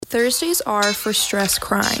Thursdays are for stress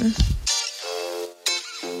crying.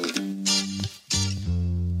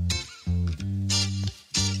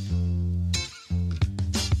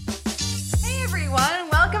 Hey everyone,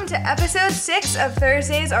 welcome to episode 6 of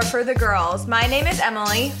Thursdays Are for the Girls. My name is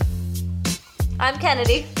Emily. I'm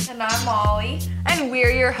Kennedy. And I'm Molly. And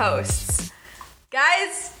we're your hosts.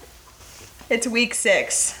 Guys, it's week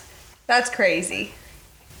 6. That's crazy.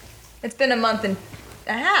 It's been a month and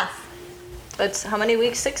a half. That's how many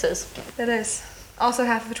weeks 6 is? That is. Also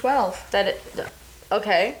half of 12.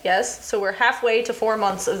 Okay, yes. So we're halfway to 4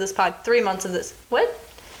 months of this 3 months of this. What?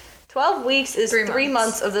 12 weeks is 3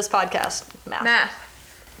 months of this podcast. Math.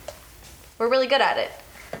 We're really good at it.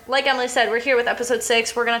 Like Emily said, we're here with episode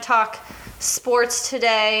 6. We're going to talk sports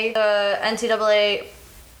today. The NCAA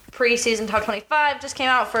preseason top 25 just came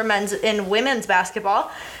out for men's and women's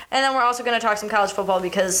basketball. And then we're also going to talk some college football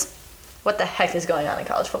because what the heck is going on in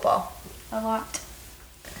college football? A lot.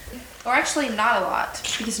 Or actually not a lot,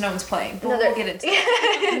 because no one's playing. But we'll get into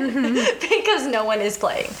it. Because no one is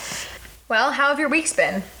playing. Well, how have your weeks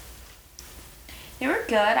been? They were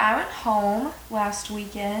good. I went home last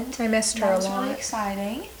weekend. I missed her a lot. That was really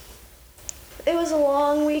exciting. It was a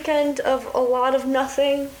long weekend of a lot of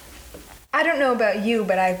nothing. I don't know about you,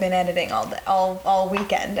 but I've been editing all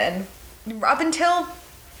weekend, and up until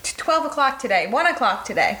 12 o'clock today, 1 o'clock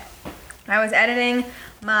today, I was editing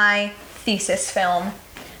my thesis film.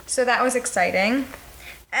 So that was exciting.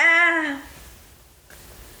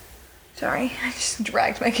 Sorry, I just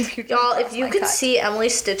dragged my computer. Y'all, if you could see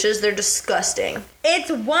Emily's stitches, they're disgusting.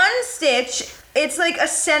 It's one stitch. It's like a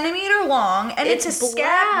centimeter long, and it's a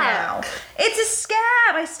scab now. It's a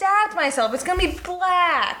scab. I stabbed myself. It's gonna be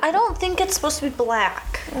black. I don't think it's supposed to be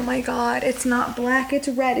black. Oh my god, it's not black. It's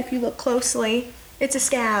red if you look closely. It's a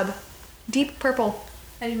scab. Deep purple.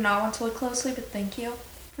 I do not want to look closely, but thank you.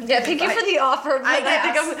 Yeah, thank you for the offer. But I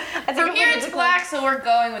think from here it's black, so we're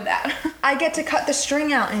going with that. I get to cut the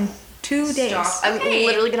string out in 2 days. Stop. I'm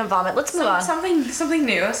literally gonna vomit. Let's move on. Something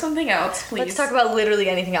new. Something else, please. Let's talk about literally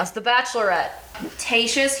anything else. The Bachelorette.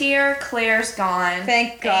 Tasha's here. Claire's gone.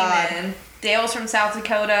 Thank God. Amen. Dale's from South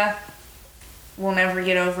Dakota. We'll never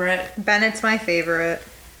get over it. Bennett's my favorite.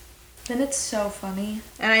 And it's so funny.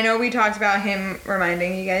 And I know we talked about him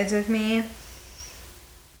reminding you guys of me.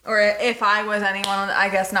 Or if I was anyone, I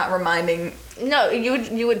guess not reminding. No,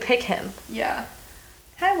 you would pick him. Yeah.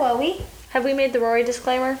 Hi, Wowie. Have we made the Rory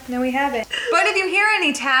disclaimer? No, we haven't. But if you hear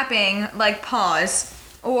any tapping, like paws,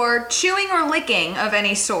 or chewing or licking of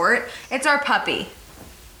any sort, it's our puppy.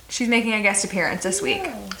 She's making a guest appearance this week.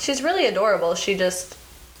 She's really adorable. She's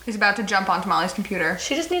about to jump onto Molly's computer.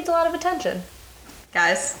 She just needs a lot of attention.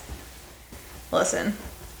 Guys, listen.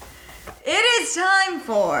 It is time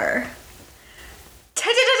for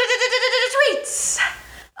tweets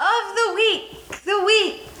of the week.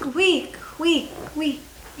 Week.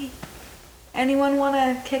 Anyone want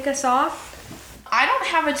to kick us off? I don't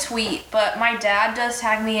have a tweet, but my dad does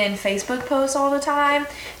tag me in Facebook posts all the time,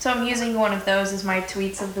 so I'm using one of those as my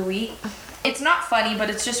tweets of the week. It's not funny, but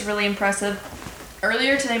it's just really impressive.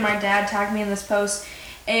 Earlier today, my dad tagged me in this post,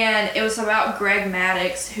 and it was about Greg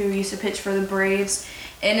Maddux, who used to pitch for the Braves,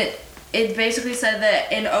 and it basically said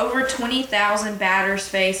that in over 20,000 batters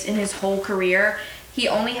faced in his whole career, he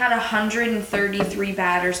only had 133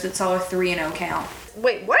 batters that saw a 3-0 count.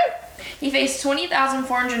 Wait, what? He faced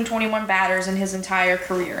 20,421 batters in his entire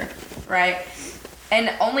career, right?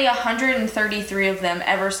 And only 133 of them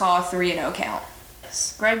ever saw a 3-0 count.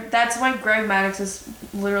 That's why Greg Maddux is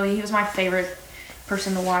literally, he was my favorite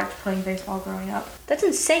person to watch playing baseball growing up. That's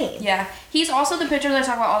insane. Yeah. He's also the pitcher that I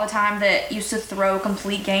talk about all the time that used to throw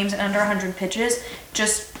complete games in under 100 pitches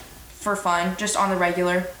just for fun, just on the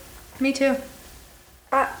regular. Me too.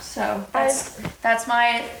 So that's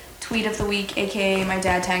my tweet of the week, aka my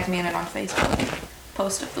dad tagged me in it on Facebook.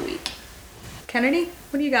 Post of the week. Kennedy,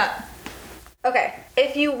 what do you got? Okay,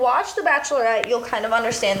 if you watch The Bachelorette, you'll kind of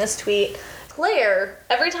understand this tweet. Claire,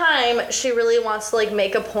 every time she really wants to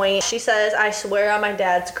make a point, she says, "I swear on my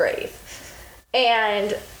dad's grave."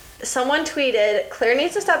 And someone tweeted, "Claire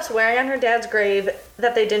needs to stop swearing on her dad's grave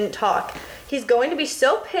that they didn't talk. He's going to be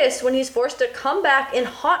so pissed when he's forced to come back and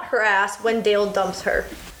haunt her ass when Dale dumps her."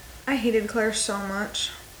 I hated Claire so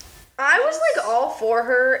much. I was all for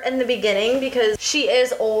her in the beginning because she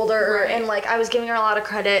is older, right. And I was giving her a lot of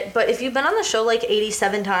credit. But if you've been on the show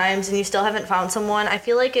 87 times and you still haven't found someone, I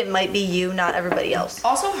feel like it might be you, not everybody else.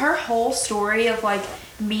 Also, her whole story of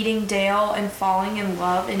meeting Dale and falling in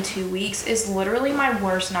love in 2 weeks is literally my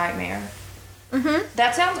worst nightmare. Mm-hmm.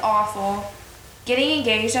 That sounds awful. Getting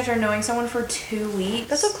engaged after knowing someone for 2 weeks.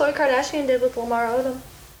 That's what Khloe Kardashian did with Lamar Odom.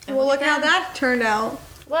 Well, look how that turned out.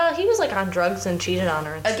 Well, he was like on drugs and cheated on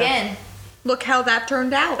her and Again. Look how that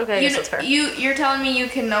turned out. stuff. Okay, I guess that's fair. You're telling me you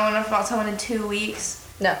can know enough about someone in 2 weeks?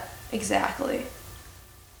 No, Exactly.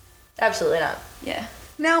 absolutely not. Yeah.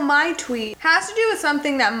 Now my tweet has to do with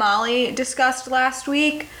something that Molly discussed last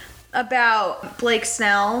week about Blake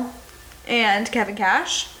Snell and Kevin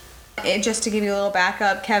Cash. Just to give you a little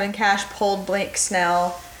backup, Kevin Cash pulled Blake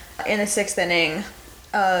Snell in the 6th inning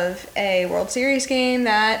of a World Series game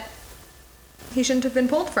that he shouldn't have been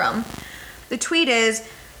pulled from. The tweet is,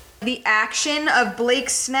 the action of Blake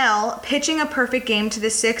Snell pitching a perfect game to the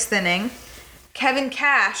 6th inning, Kevin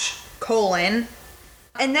Cash, and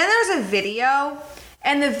then there's a video,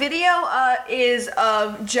 and the video is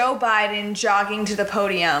of Joe Biden jogging to the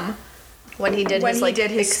podium When he did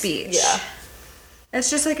his speech. Yeah. It's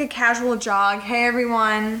just like a casual jog. Hey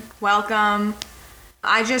everyone, welcome.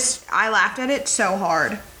 I laughed at it so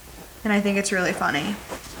hard, and I think it's really funny.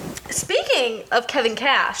 Speaking of Kevin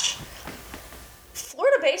Cash,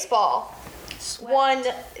 Florida baseball swept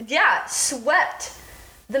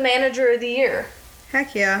the manager of the year.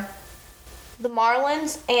 Heck yeah. The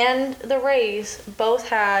Marlins and the Rays both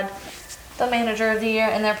had the manager of the year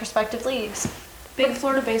in their respective leagues. Big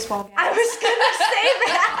Florida baseball guy. I was gonna say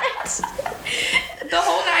that. The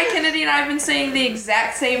whole night, Kennedy and I have been saying the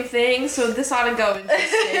exact same thing, so this ought to go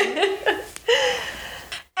interesting.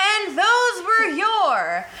 And those were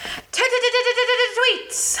your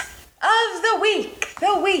tweets of the week.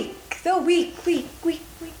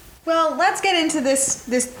 Well, let's get into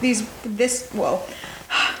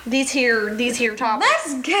These here topics.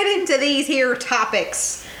 Let's get into these here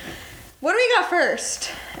topics. What do we got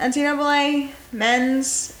first? NCAA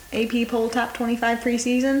men's AP poll top 25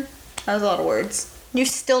 preseason. That was a lot of words. You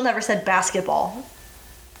still never said basketball.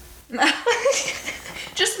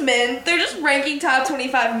 Just men. They're just ranking top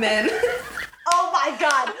 25 men. Oh my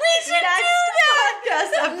god. We should do that!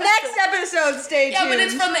 Next episode, stay tuned. Yeah, but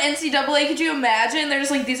it's from the NCAA. Could you imagine? They're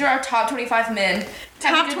just like, these are our top 25 men.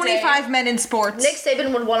 top 25 men in sports. Nick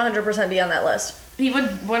Saban would 100% be on that list. He would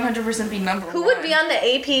 100% be number one. Who would be on the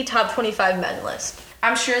AP top 25 men list?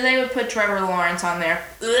 I'm sure they would put Trevor Lawrence on there.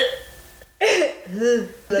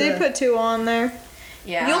 They put 2 on there.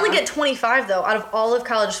 Yeah. You only get 25 though out of all of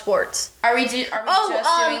college sports. Are we just doing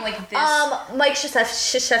like this? Mike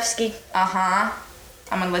Krzyzewski. Uh-huh.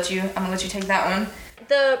 I'm gonna let you take that one.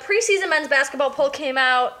 The preseason men's basketball poll came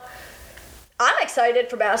out. I'm excited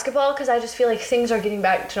for basketball because I just feel like things are getting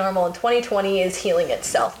back to normal and 2020 is healing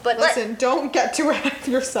itself. But Listen, don't get too ahead of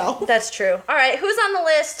yourself. that's true. All right, who's on the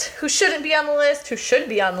list? Who shouldn't be on the list? Who should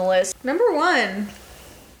be on the list? Number 1,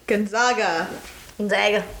 Gonzaga.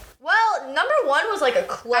 Gonzaga. Well, number 1 was like a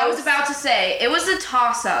close. I was about to say, it was a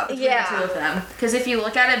toss-up between the two of them. Because if you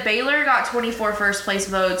look at it, Baylor got 24 first place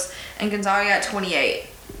votes and Gonzaga got 28.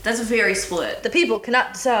 That's very split. The people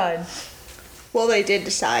cannot decide. Well, they did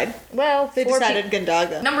decide. Well, They decided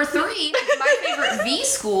Gonzaga. Number 3, my favorite V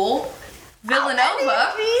school,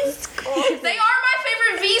 Villanova. They are my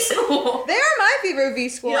favorite V school. They are my favorite V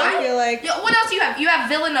school, I feel like. Yeah, what else do you have? You have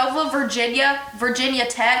Villanova, Virginia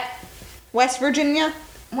Tech. West Virginia?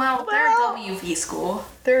 Well, they're a WV school.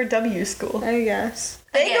 They're a W school. I guess.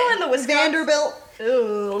 They Again, go in the Wisconsin. Vanderbilt.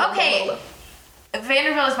 Ooh. Okay.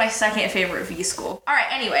 Vanderbilt is my second favorite V school. All right,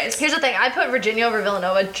 anyways. Here's the thing. I put Virginia over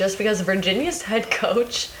Villanova just because Virginia's head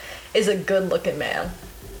coach is a good-looking man.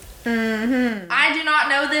 Mm-hmm. I do not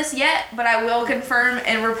know this yet, but I will confirm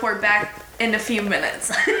and report back in a few minutes.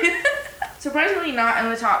 Surprisingly not in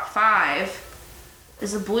the top 5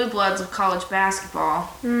 is the Blue Bloods of college basketball.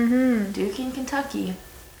 Mm-hmm. Duke and Kentucky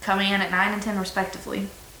coming in at 9 and 10 respectively.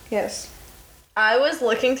 Yes. I was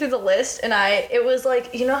looking through the list and it was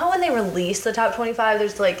like, you know how when they release the top 25,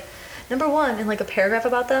 there's like number 1 and like a paragraph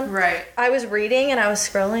about them? Right. I was reading and I was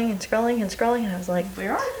scrolling and I was like,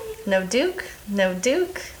 Where are they? no Duke, no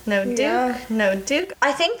Duke, no Duke, Yeah. no Duke.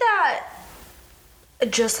 I think that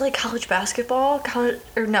just like college basketball, I was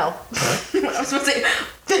supposed to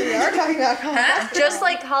say, We are talking about college. just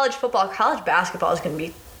like college football, college basketball is going to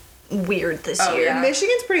be weird this Oh, year. yeah.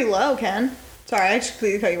 Michigan's pretty low, Ken. Sorry, I just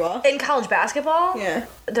completely cut you off. In college basketball, Yeah.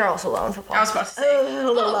 they're also low in football. I was supposed to say.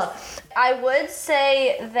 I would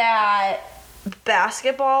say that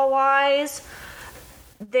basketball-wise,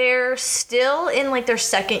 they're still in like their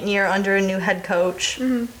second year under a new head coach.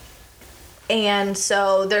 Mm-hmm. And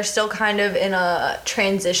so they're still kind of in a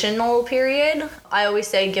transitional period. I always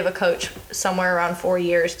say give a coach somewhere around 4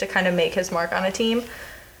 years to kind of make his mark on a team.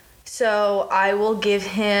 So I will give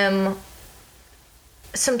him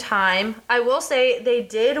some time. I will say they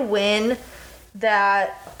did win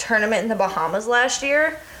that tournament in the Bahamas last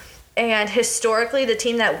year. And historically, the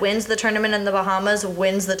team that wins the tournament in the Bahamas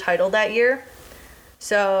wins the title that year.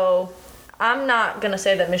 So I'm not going to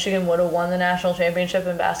say that Michigan would have won the national championship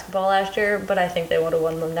in basketball last year, but I think they would have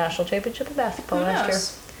won the national championship in basketball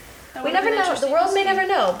last year. We never know. The world may never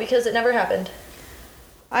know because it never happened.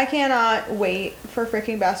 I cannot wait for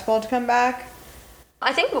freaking basketball to come back.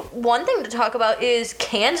 I think one thing to talk about is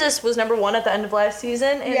Kansas was number 1 at the end of last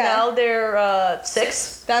season, and now they're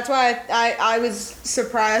 6th. That's why I was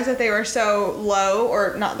surprised that they were so low,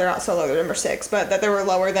 or not, they're not so low, they're number 6, but that they were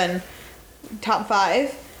lower than top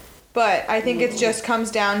 5. But I think it just comes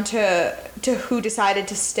down to who decided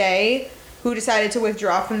to stay, who decided to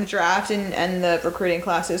withdraw from the draft and the recruiting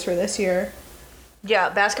classes for this year. Yeah,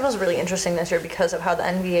 basketball's really interesting this year because of how the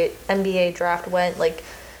NBA draft went. Like,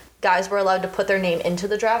 guys were allowed to put their name into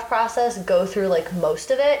the draft process, go through, like,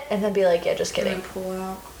 most of it, and then be like, yeah, just kidding. And pull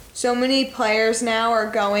out. So many players now are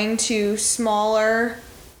going to smaller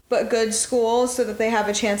but good schools so that they have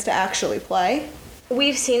a chance to actually play.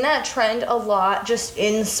 We've seen that trend a lot just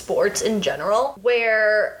in sports in general,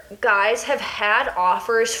 where guys have had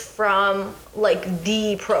offers from, like,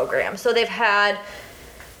 the program. So they've had...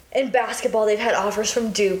 In basketball, they've had offers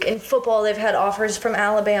from Duke. In football, they've had offers from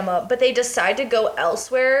Alabama. But they decide to go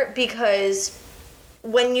elsewhere because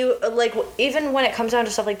when you, like, even when it comes down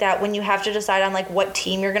to stuff like that, when you have to decide on, like, what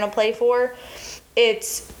team you're going to play for,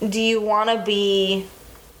 it's, do you want to be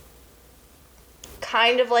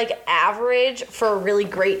kind of, like, average for a really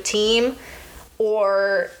great team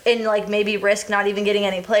or, and, like, maybe risk not even getting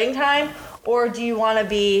any playing time? Or do you want to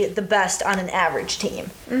be the best on an average team?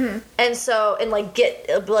 Mm-hmm. And so, and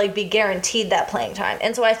like be guaranteed that playing time.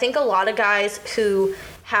 And so I think a lot of guys who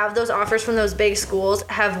have those offers from those big schools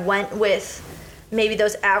have went with maybe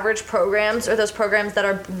those average programs or those programs that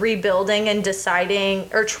are rebuilding and deciding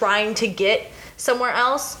or trying to get somewhere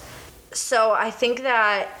else. So I think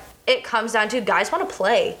that it comes down to guys want to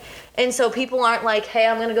play. And so people aren't like, hey,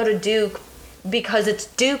 I'm going to go to Duke because it's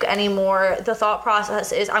Duke anymore. The thought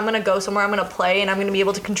process is I'm going to go somewhere, I'm going to play, and I'm going to be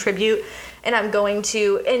able to contribute, and I'm going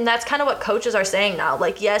to, and that's kind of what coaches are saying now.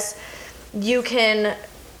 Like, yes, you can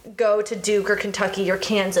go to Duke or Kentucky or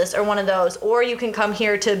Kansas or one of those, or you can come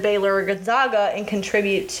here to Baylor or Gonzaga and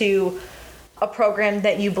contribute to a program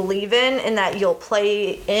that you believe in and that you'll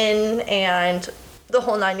play in and the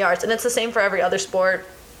whole 9 yards. And it's the same for every other sport.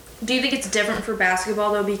 Do you think it's different for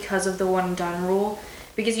basketball, though, because of the one and done rule?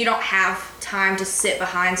 Because you don't have time to sit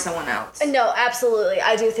behind someone else. No, absolutely.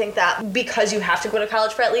 I do think that because you have to go to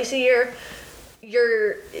college for at least a year,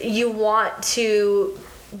 you want to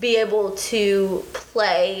be able to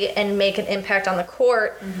play and make an impact on the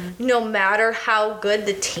court, no matter how good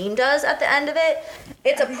the team does at the end of it.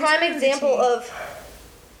 It's a prime example of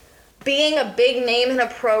being a big name in a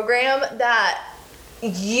program that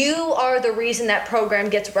you are the reason that program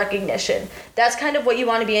gets recognition. That's kind of what you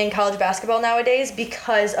want to be in college basketball nowadays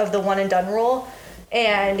because of the one and done rule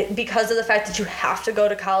and because of the fact that you have to go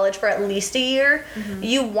to college for at least a year.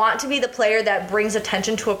 You want to be the player that brings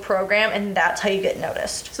attention to a program, and that's how you get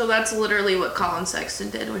noticed. So that's literally what Colin Sexton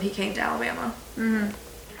did when he came to Alabama.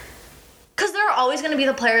 Because there are always going to be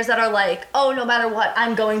the players that are like, oh, no matter what,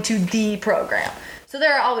 I'm going to the program. So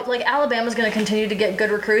there are always, like, Alabama's going to continue to get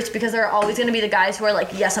good recruits because there are always going to be the guys who are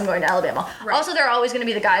like, yes, I'm going to Alabama. Right. Also, there are always going to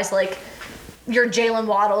be the guys like your Jalen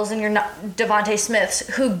Waddles and your Devontae Smiths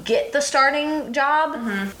who get the starting job,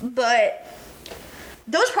 but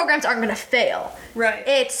those programs aren't going to fail. Right.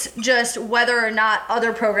 It's just whether or not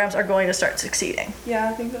other programs are going to start succeeding. Yeah,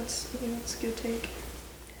 I think that's a good take.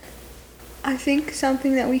 I think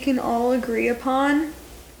something that we can all agree upon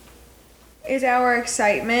is our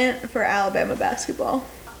excitement for Alabama basketball.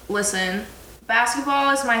 Listen, basketball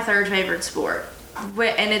is my third favorite sport,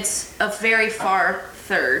 and it's a very far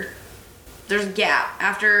third. There's a gap.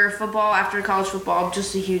 After football, after college football,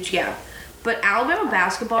 just a huge gap. But Alabama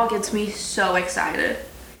basketball gets me so excited.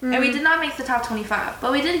 And we did not make the top 25,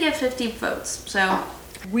 but we did get 50 votes, so.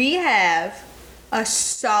 We have a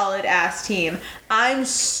solid ass team. I'm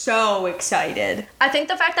so excited. I think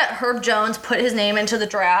the fact that Herb Jones put his name into the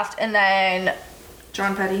draft and then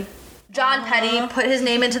John Petty put his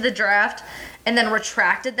name into the draft and then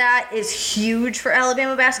retracted that is huge for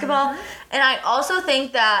Alabama basketball. And I also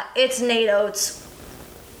think that it's Nate Oates'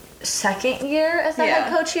 second year as the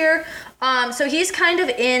head coach here. So he's kind of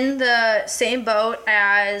in the same boat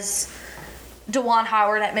as DeJuan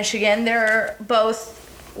Howard at Michigan. They're both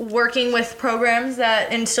working with programs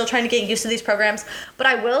and still trying to get used to these programs. But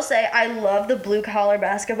I will say I love the blue-collar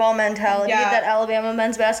basketball mentality that Alabama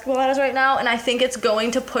men's basketball has right now, and I think it's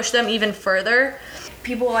going to push them even further.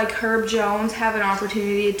 People like Herb Jones have an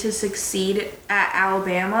opportunity to succeed at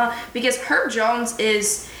Alabama because Herb Jones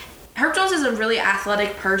Herb Jones is a really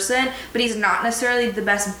athletic person, but he's not necessarily the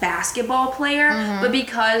best basketball player. But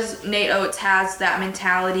because Nate Oates has that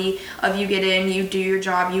mentality of you get in, you do your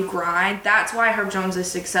job, you grind, that's why Herb Jones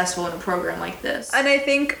is successful in a program like this. And I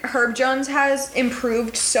think Herb Jones has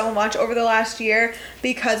improved so much over the last year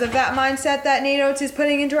because of that mindset that Nate Oates is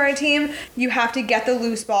putting into our team. You have to get the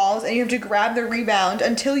loose balls and you have to grab the rebound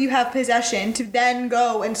until you have possession to then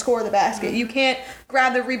go and score the basket. You can't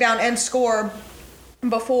grab the rebound and score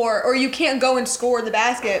before, or you can't go and score the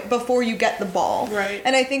basket before you get the ball. Right.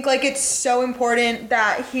 And I think like it's so important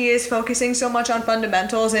that he is focusing so much on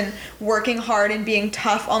fundamentals and working hard and being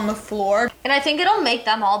tough on the floor. And I think it'll make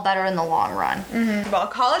them all better in the long run. Well,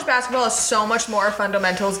 college basketball is so much more a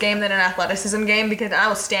fundamentals game than an athleticism game, because I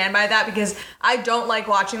will stand by that, because I don't like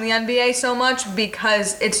watching the NBA so much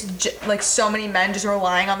because it's like so many men just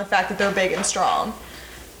relying on the fact that they're big and strong.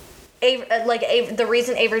 The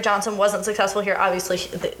reason Avery Johnson wasn't successful here, obviously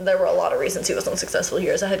there were a lot of reasons he wasn't successful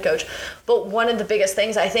here as a head coach, but one of the biggest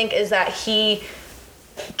things I think is that he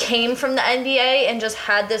came from the NBA and just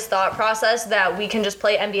had this thought process that we can just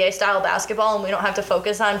play NBA style basketball and we don't have to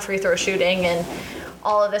focus on free throw shooting and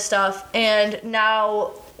all of this stuff. And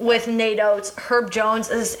now with Nate Oates, Herb Jones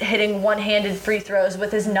is hitting one-handed free throws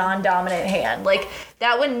with his non-dominant hand. Like,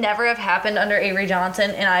 that would never have happened under Avery Johnson,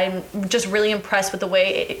 and I'm just really impressed with the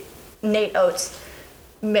way Nate Oates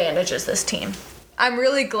manages this team. I'm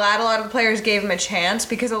really glad a lot of the players gave him a chance,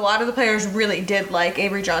 because a lot of the players really did like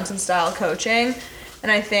Avery Johnson style coaching,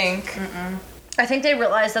 and I think I think they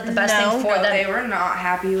realized that the best thing for them. They were not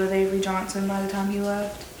happy with Avery Johnson by the time he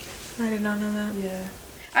left. I did not know that. Yeah.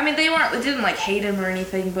 I mean, they didn't like hate him or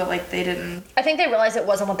anything, but like they didn't. I think they realized it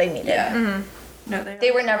wasn't what they needed. Yeah. No, they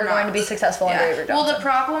were never going to be successful under Avery Johnson. Well, the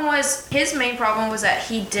problem was, his main problem was that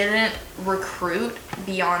he didn't recruit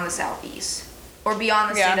beyond the Southeast. Or beyond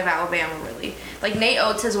the state of Alabama, really. Like, Nate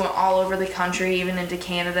Oates has went all over the country, even into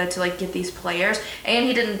Canada, to, like, get these players.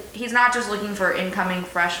 And he's not just looking for incoming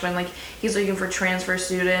freshmen. Like, he's looking for transfer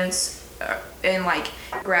students and, like,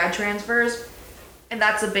 grad transfers. And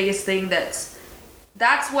that's the biggest thing that's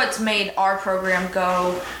what's made our program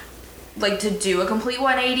go, like, to do a complete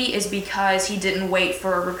 180, is because he didn't wait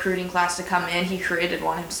for a recruiting class to come in. He created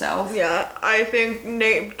one himself. Yeah, I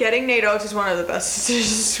think getting Nate Oates is one of the best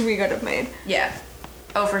decisions we could have made. Yeah.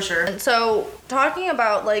 Oh, for sure. And so, talking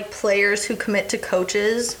about, like, players who commit to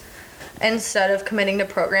coaches instead of committing to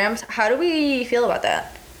programs, how do we feel about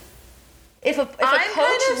that? If a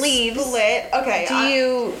coach leaves, okay, do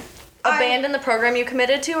you abandon the program you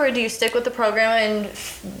committed to, or do you stick with the program and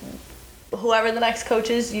whoever the next coach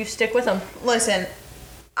is, you stick with them? Listen,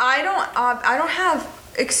 I don't have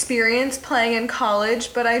experience playing in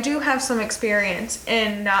college, but I do have some experience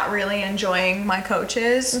in not really enjoying my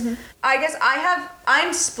coaches. I guess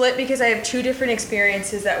I'm split because I have two different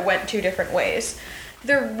experiences that went two different ways.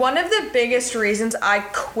 One of the biggest reasons I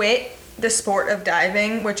quit the sport of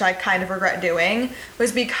diving, which I kind of regret doing,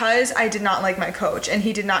 was because I did not like my coach, and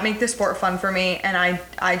he did not make the sport fun for me, and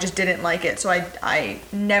I just didn't like it. So I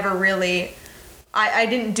never really, I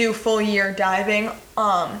didn't do full year diving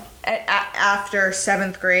after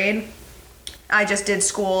 7th grade. I just did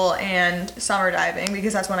school and summer diving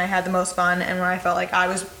because that's when I had the most fun and when I felt like I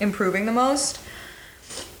was improving the most.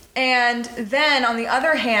 And then on the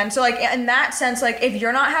other hand, so like in that sense, like if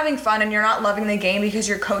you're not having fun and you're not loving the game because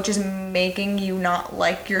your coach is making you not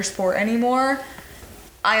like your sport anymore,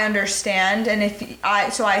 I understand. And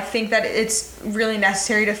I think that it's really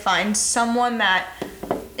necessary to find someone that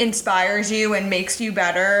inspires you and makes you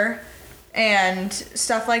better and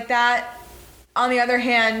stuff like that. On the other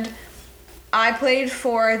hand, I played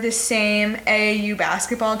for the same AAU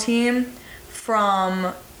basketball team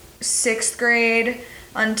from 6th grade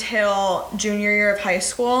until junior year of high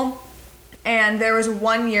school, and there was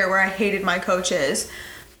one year where I hated my coaches,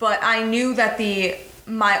 but I knew that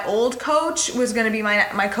my old coach was going to be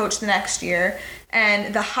my coach the next year,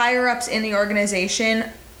 and the higher ups in the organization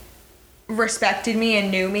respected me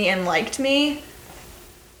and knew me and liked me.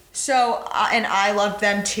 So, and I loved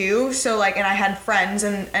them too. So like, and I had friends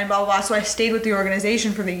and blah, blah, blah. So I stayed with the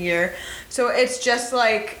organization for the year. So it's just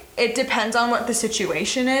like, it depends on what the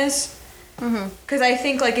situation is. Because I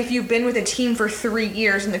think like if you've been with a team for 3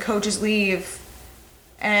 years and the coaches leave,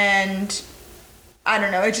 and I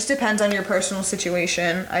don't know, it just depends on your personal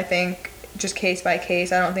situation. I think just case by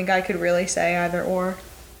case. I don't think I could really say either or.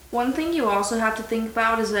 One thing you also have to think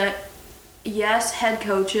about is that, yes, head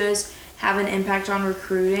coaches have an impact on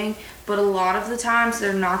recruiting, but a lot of the times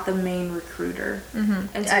they're not the main recruiter.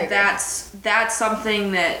 And so that's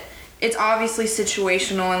something that it's obviously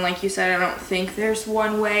situational, and like you said, I don't think there's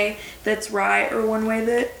one way that's right or one way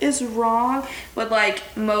that is wrong, but like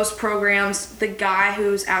most programs, the guy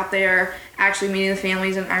who's out there actually meeting the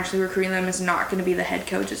families and actually recruiting them is not going to be the head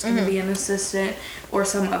coach. It's going to be an assistant or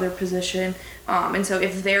some other position, and so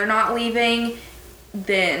if they're not leaving,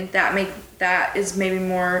 then that makes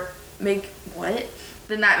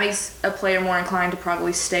a player more inclined to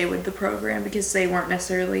probably stay with the program because they weren't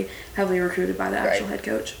necessarily heavily recruited by the actual head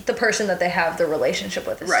coach. The person that they have the relationship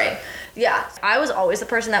with. Right. Yeah. I was always the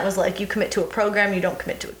person that was like, you commit to a program, you don't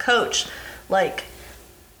commit to a coach. Like,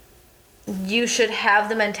 you should have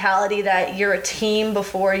the mentality that you're a team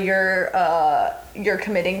before you're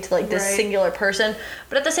committing to like this singular person.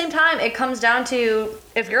 But at the same time, it comes down to,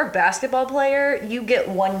 if you're a basketball player, you get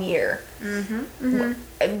 1 year.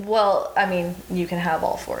 Well, I mean, you can have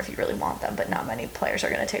all 4 if you really want them, but not many players are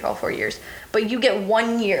going to take all 4 years. But you get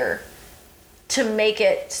 1 year to make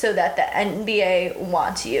it so that the NBA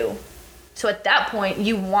wants you. So at that point,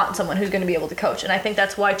 you want someone who's going to be able to coach. And I think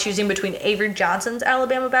that's why choosing between Avery Johnson's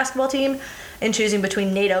Alabama basketball team and choosing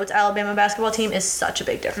between Nate Oates' Alabama basketball team is such a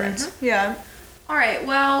big difference. Yeah. All right,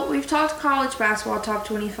 well, we've talked college basketball top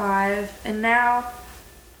 25, and now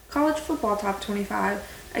college football top 25.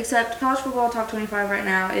 Except college football top 25 right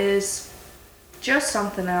now is just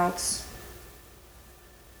something else.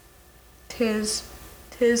 Tis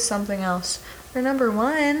something else. We're number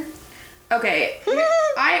 1. Okay,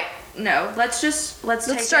 let's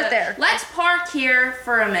start there. Let's park here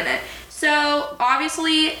for a minute. So,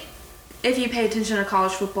 obviously, if you pay attention to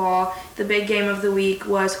college football, the big game of the week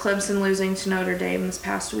was Clemson losing to Notre Dame this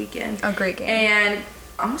past weekend. A great game. And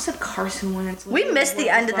I almost said Carson Wentz. We missed the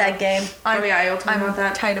end of that game. You'll tell me about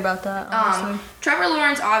that. I'm tight about that, honestly. Trevor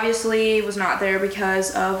Lawrence obviously was not there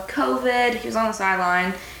because of COVID. He was on the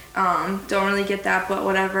sideline. Don't really get that, but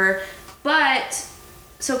whatever. But,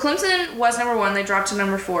 so Clemson was number 1. They dropped to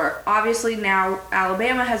number 4. Obviously now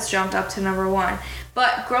Alabama has jumped up to number 1.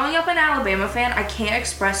 But growing up an Alabama fan, I can't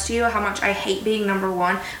express to you how much I hate being number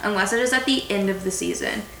 1 unless it is at the end of the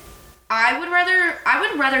season. I would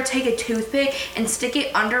rather take a toothpick and stick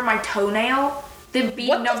it under my toenail than be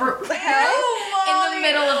number 1 in the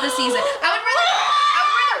middle of the season. I would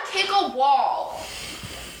rather kick a wall.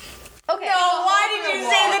 Okay. No, why did you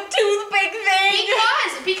say the toothpick thing?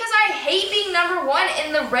 Because I hate being number 1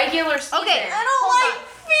 in the regular season. Okay, I don't like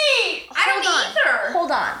feet. I don't either.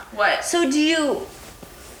 Hold on. What? So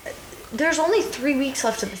there's only 3 weeks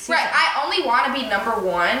left of the season. Right, I only want to be number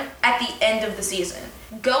 1 at the end of the season.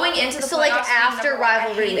 Going into the so playoffs, like after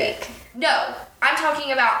rivalry week. It. No, I'm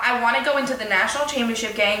talking about I want to go into the national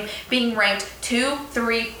championship game being ranked 2,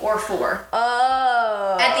 3, or 4.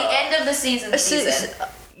 Oh. At the end of the season.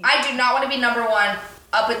 I do not want to be number 1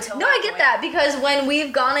 up until. No, I get that because when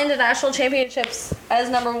we've gone into national championships as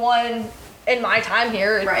number 1 in my time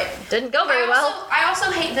here, it didn't go very well. I also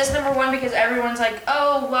hate this number 1 because everyone's like,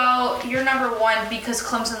 oh, well, you're number 1 because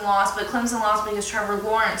Clemson lost, but Clemson lost because Trevor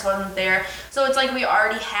Lawrence wasn't there. So it's like we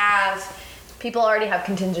already have. People already have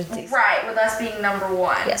contingencies. Right, with us being number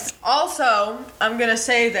 1. Yes. Also, I'm gonna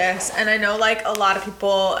say this, and I know like a lot of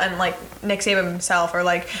people and like Nick Saban himself are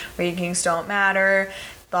like, rankings don't matter,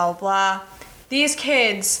 blah, blah, blah. These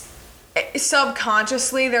kids,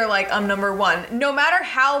 subconsciously, they're like, I'm number 1. No matter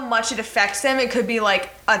how much it affects them, it could be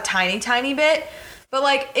like a tiny, tiny bit. But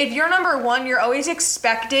like, if you're number 1, you're always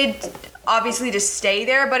expected, obviously, to stay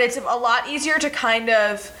there, but it's a lot easier to kind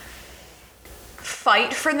of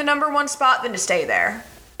fight for the number 1 spot than to stay there.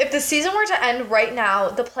 If the season were to end right now,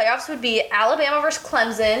 the playoffs would be Alabama versus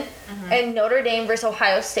Clemson and Notre Dame versus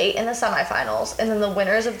Ohio State in the semifinals, and then the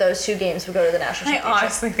winners of those 2 games would go to the national championship. I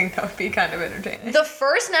honestly think that would be kind of entertaining. The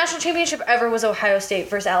first national championship ever was Ohio State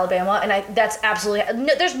versus Alabama, and that's absolutely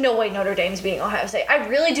there's no way Notre Dame's beating Ohio State. I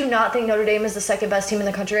really do not think Notre Dame is the second best team in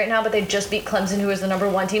the country right now, but they just beat Clemson, who is the number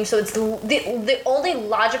 1 team, so it's the only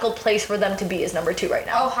logical place for them to be is number 2 right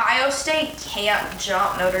now. Ohio State can't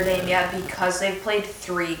jump Notre Dame yet because they've played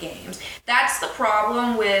 3 games. That's the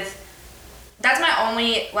problem that's my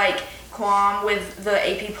only qualm with the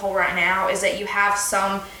AP poll right now is that you have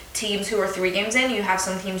some teams who are 3 games in, you have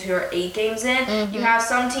some teams who are 8 games in, you have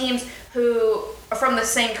some teams who are from the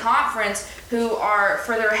same conference who are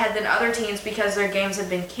further ahead than other teams because their games have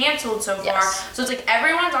been canceled so far. So it's like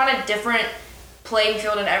everyone's on a different playing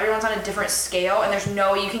field and everyone's on a different scale, and there's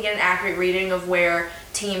no way you can get an accurate reading of where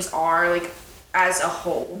teams are as a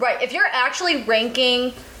whole. Right. If you're actually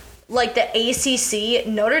ranking like the ACC,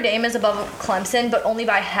 Notre Dame is above Clemson, but only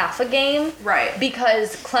by half a game. Right.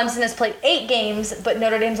 Because Clemson has played 8 games, but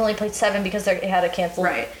Notre Dame's only played 7 because they had a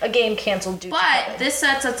game canceled due to COVID. This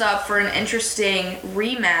sets us up for an interesting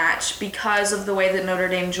rematch because of the way that Notre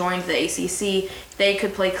Dame joined the ACC. They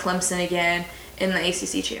could play Clemson again in the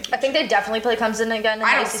ACC championship. I think they definitely play Clemson again in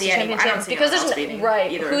the ACC championship because there's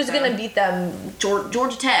who's gonna beat them?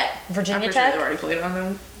 Georgia Tech, Virginia Tech. They've already played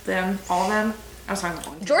on them, all of them. I was talking about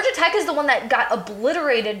one. Georgia Tech is the one that got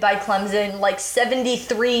obliterated by Clemson, like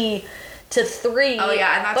 73-3. Oh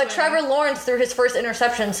yeah, and that's but Trevor Lawrence threw his first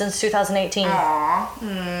interception since 2018.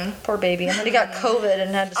 Aww. Poor baby. And then he got COVID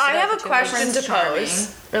and had to sit I out have for a 2 weeks. question to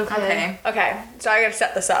pose. Okay. Okay, so I gotta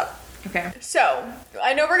set this up. Okay. So,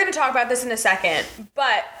 I know we're going to talk about this in a second,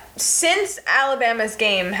 but since Alabama's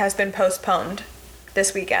game has been postponed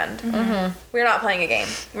this weekend, we're not playing a game.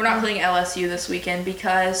 We're not playing LSU this weekend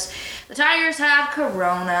because the Tigers have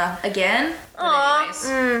Corona again.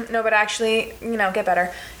 No, but actually, get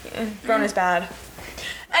better. Corona's bad.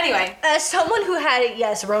 Anyway. As someone who had it,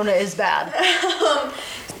 yes, Rona is bad.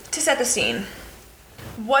 To set the scene,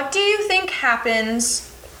 what do you think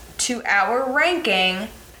happens to our ranking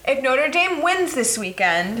if Notre Dame wins this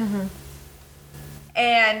weekend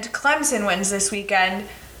and Clemson wins this weekend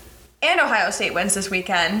and Ohio State wins this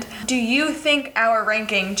weekend? Do you think our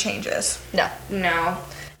ranking changes? No.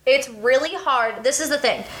 It's really hard. This is the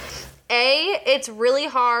thing. It's really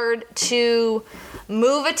hard to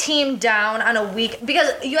move a team down on a week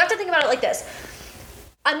because you have to think about it like this.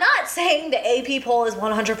 I'm not saying the AP poll is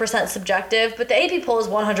 100% subjective, but the AP poll is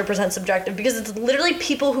 100% subjective because it's literally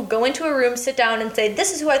people who go into a room, sit down, and say,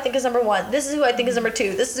 this is who I think is number 1, this is who I think is number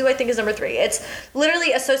 2, this is who I think is number 3. It's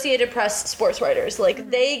literally Associated Press sports writers.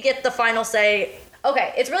 Like, they get the final say.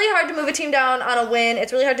 Okay, it's really hard to move a team down on a win.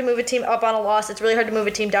 It's really hard to move a team up on a loss. It's really hard to move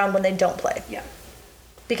a team down when they don't play. Yeah.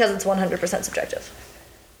 Because it's 100% subjective.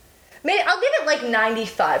 Maybe I'll give it like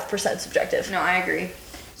 95% subjective. No, I agree.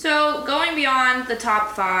 So, going beyond the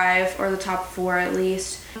top 5, or the top 4 at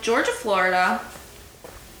least, Georgia, Florida,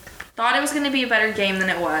 thought it was going to be a better game than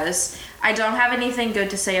it was. I don't have anything good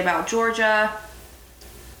to say about Georgia.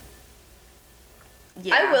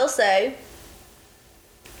 Yeah. I will say,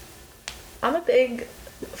 I'm a big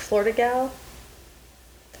Florida gal.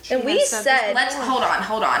 And we said... Hold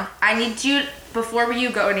on. I need you, before you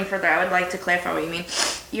go any further, I would like to clarify what you mean.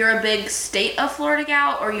 You're a big state of Florida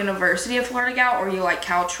gal or University of Florida gal, or you like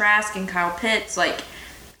Kyle Trask and Kyle Pitts? Like,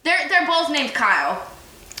 they're both named Kyle.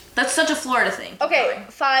 That's such a Florida thing. Okay,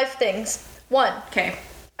 5 things. 1. Okay.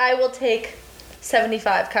 I will take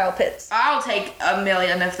 75 Kyle Pitts. I'll take 1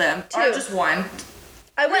 million of them. 2. Or just 1.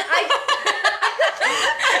 I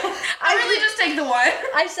really just take the 1.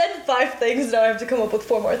 I said 5 things, now I have to come up with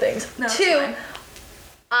 4 more things. No, 2,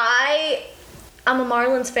 fine. I'm a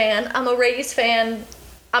Marlins fan. I'm a Rays fan.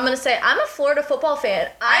 I'm going to say I'm a Florida football fan.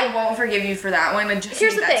 I won't forgive you for that one. And just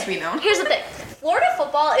Here's the that thing. to be known. Here's the thing. Florida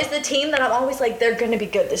football is the team that I'm always like, they're going to be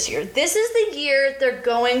good this year. This is the year they're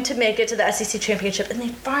going to make it to the SEC championship, and they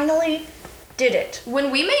finally did it. When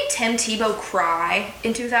we made Tim Tebow cry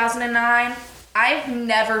in 2009, I've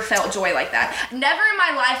never felt joy like that. Never in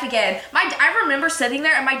my life again. I remember sitting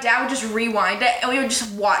there and my dad would just rewind it and we would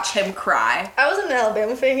just watch him cry. I wasn't an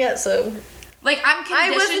Alabama fan yet, so... Like, I'm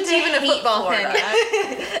conditioned I wasn't to even a hate football Florida.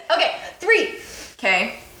 fan yet. Okay, 3.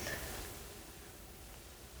 Okay.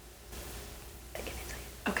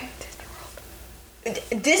 Okay.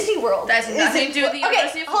 Disney World. That has nothing to do with the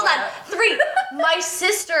University of Florida. Hold on. 3. My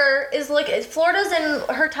sister is Florida's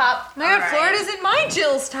in her top. My God, Alright. Florida's in my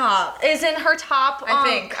Jill's top. Is in her top. I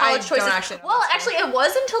think. college I choices. don't actually know Well, that actually, it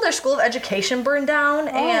was until their school of education burned down,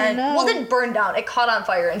 and didn't burn down. It caught on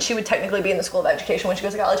fire, and she would technically be in the school of education when she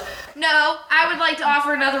goes to college. No, I would like to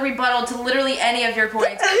offer another rebuttal to literally any of your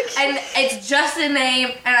points. And it's just a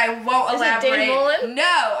name, and I won't Is it elaborate. Dane Mullen?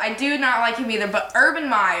 No, I do not like him either. But Urban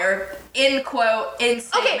Meyer, in quote, in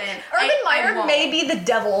statement. Okay, Urban Meyer won't. may be the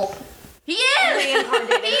devil. He is!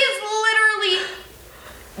 Reincarnated. He is literally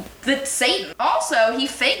the Satan. Also, he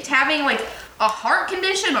faked having like a heart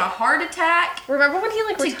condition, a heart attack, Remember when he to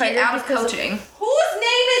retired get out of because coaching. Whose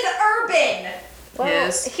name is Urban? Well,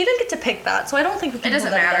 His. he didn't get to pick that, so I don't think we It can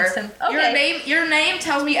doesn't hold that matter. against him. Okay. Your name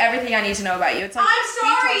tells me everything I need to know about you. It's like, I'm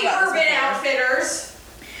sorry, we talked about this Urban before. Outfitters.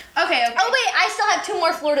 Okay. Oh wait, I still have 2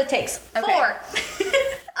 more Florida takes. Okay. 4.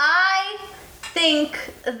 I think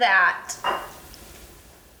that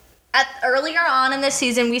earlier on in this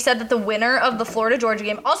season, we said that the winner of the Florida-Georgia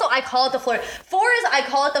game, also I call it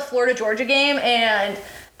the Florida-Georgia game, and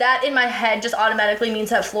that in my head just automatically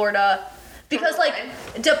means that Florida, because like,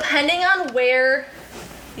 depending on where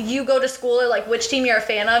you go to school or like which team you're a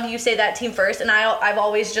fan of, you say that team first, and I've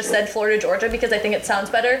always just said Florida, Georgia because I think it sounds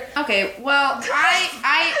better. Okay, well, Those were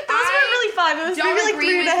really 5. It was don't maybe like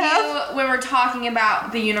agree 3.5. with you when we're talking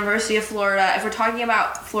about the University of Florida. If we're talking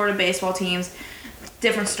about Florida baseball teams,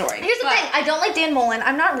 different story. Here's the thing, I don't like Dan Mullen.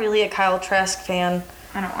 I'm not really a Kyle Trask fan.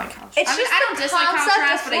 I don't like Kyle Trask. It's just I don't the dislike Kyle concept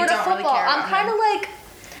Trask, of but I Florida don't football. really care I'm about kind him. of like,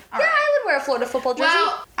 All right. I would wear a Florida football jersey.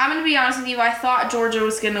 Well, I'm going to be honest with you. I thought Georgia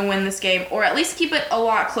was going to win this game, or at least keep it a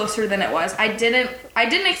lot closer than it was. I didn't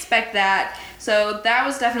expect that, so that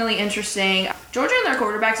was definitely interesting. Georgia and their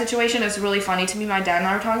quarterback situation is really funny to me. My dad and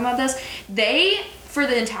I were talking about this. They, for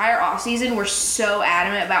the entire offseason, were so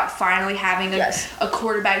adamant about finally having a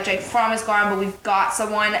quarterback. Jake Fromm is gone, but we've got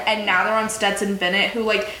someone, and now they're on Stetson Bennett, who,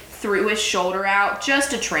 like, threw his shoulder out.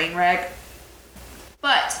 Just a train wreck.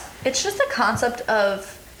 But it's just the concept of,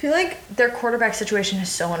 I feel like their quarterback situation is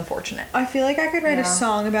so unfortunate. I could write a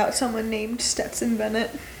song about someone named Stetson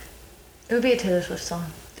Bennett. It would be a Taylor Swift song.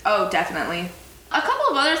 Oh, definitely. A couple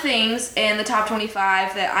of other things in the top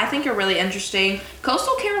 25 that I think are really interesting.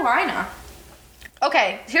 Coastal Carolina.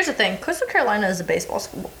 Okay, here's the thing. Coastal Carolina is a baseball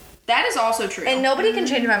school. That is also true. And nobody can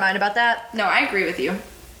change my mind about that. No, I agree with you.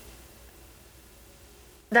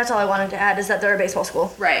 That's all I wanted to add, is that they're a baseball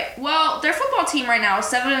school. Right. Well, their football team right now is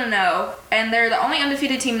 7-0, and they're the only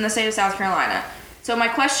undefeated team in the state of South Carolina. So my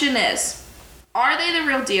question is, are they the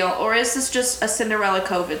real deal, or is this just a Cinderella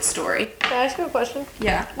COVID story? Can I ask you a question?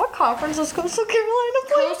 Yeah. What conference does Coastal Carolina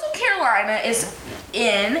play? Coastal Carolina is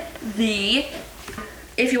in the...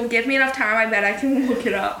 If you'll give me enough time, I bet I can look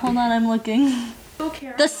it up. Hold on, I'm looking.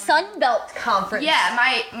 The Sun Belt Conference. Yeah,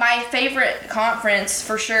 my favorite conference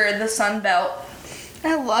for sure, the Sun Belt.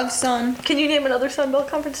 I love Sun. Can you name another Sun Belt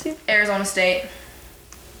Conference, Steve? Arizona State.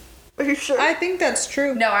 Are you sure? I think that's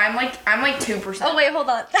true. No, I'm like 2%. Oh, wait, hold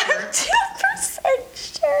on. I'm 2%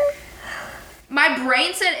 sure. My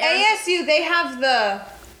brain said ASU, they have the...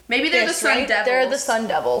 Maybe they're the Yes, Sun right? Devils. They're the Sun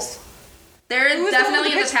Devils. They're Who's the one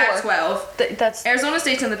definitely in with the the pitch Pac-12. That's Arizona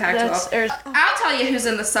State's in the Pac-12. I'll tell you who's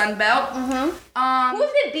in the Sun Belt. Who have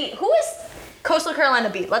they beat? Who is Coastal Carolina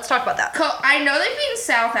beat? Let's talk about that. I know they've beaten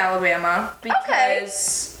South Alabama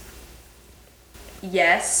because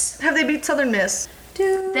yes, Have they beat Southern Miss?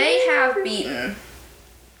 they have beaten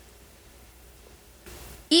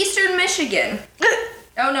Eastern Michigan.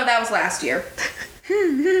 Oh no, that was last year.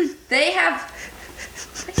 They have.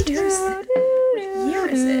 What year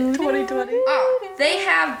is it? 2020. Oh, they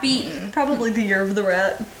have beaten. Probably the year of the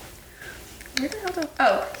rat.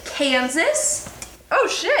 Oh, Kansas, Oh,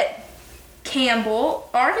 shit. Campbell,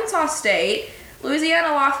 Arkansas State,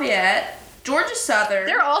 Louisiana Lafayette, Georgia Southern.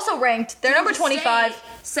 They're also ranked. They're number 25. State,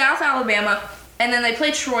 South Alabama, and then they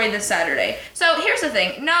play Troy this Saturday. So here's the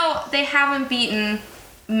thing. No, they haven't beaten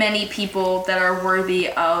many people that are worthy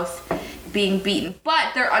of being beaten,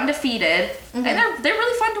 but they're undefeated, and they're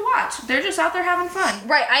really fun to watch. They're just out there having fun.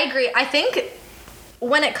 Right, I agree. I think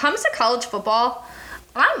when it comes to college football,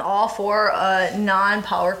 I'm all for a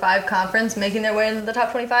non-Power 5 conference making their way into the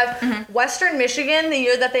top 25. Western Michigan, the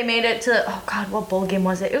year that they made it to, oh God, what bowl game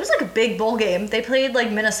was it? It was like a big bowl game. They played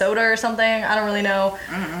like Minnesota or something. I don't really know.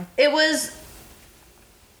 It was,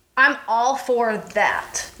 I'm all for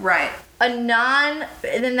that. Right. And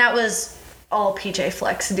then that was all PJ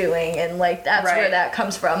Flex doing, and like that's where Right. that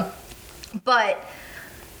comes from. But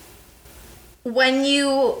when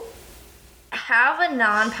you have a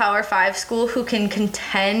non-Power 5 school who can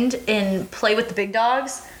contend and play with the big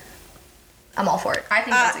dogs, I'm all for it. I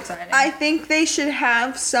think that's exciting. I think they should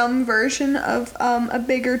have some version of a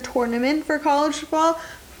bigger tournament for college football.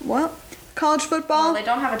 Well, college football. Well, they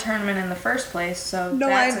don't have a tournament in the first place, so No,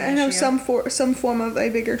 that's I an know issue. some form of a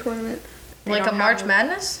bigger tournament. They Like a don't March have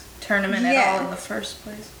Madness? tournament at Yeah. all in the first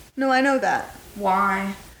place. No, I know that.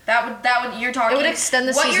 Why? That would you're talking. It would extend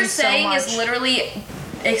the What season you're so saying much. is literally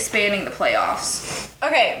expanding the playoffs.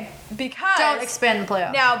 Okay, because Don't expand the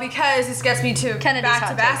playoff. now because this gets me to Kennedy's back hot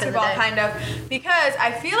to take of the basketball day. kind of, because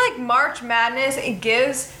I feel like March Madness, it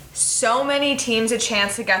gives so many teams a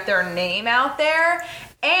chance to get their name out there,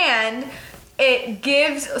 and it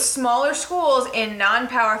gives smaller schools in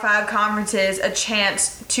non-Power 5 conferences a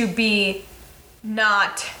chance to be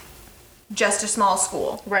not just a small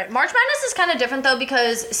school. Right. March Madness is kind of different though,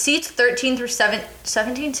 because seats 13 through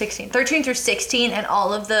 13 through 16 and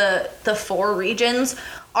all of the 4 regions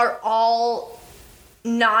are all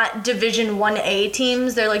not Division 1A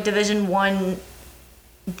teams. They're like Division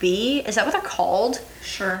 1B. Is that what they're called?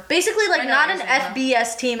 Sure. Basically like I know not what an you're saying,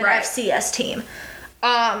 FBS team, an Right. FCS team.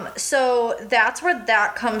 So that's where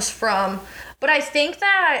that comes from. But I think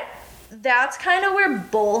that that's kind of where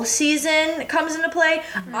bowl season comes into play.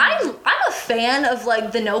 I'm a fan of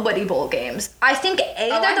like the nobody bowl games. I think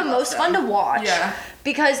they're the most fun to watch. Yeah.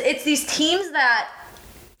 Because it's these teams that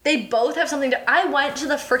they both have something to. I went to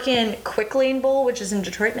the freaking Quick Lane Bowl, which is in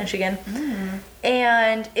Detroit, Michigan,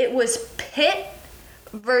 and it was Pitt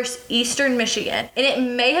versus Eastern Michigan, and it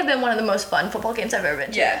may have been one of the most fun football games I've ever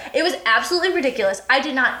been to. Yeah. It was absolutely ridiculous. I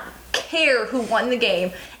did not care who won the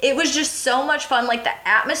game. It was just so much fun. Like the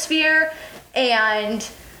atmosphere and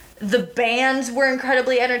the bands were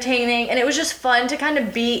incredibly entertaining, and it was just fun to kind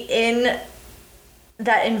of be in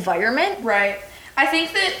that environment. Right. I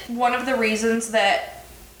think that one of the reasons that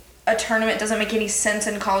a tournament doesn't make any sense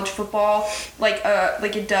in college football, like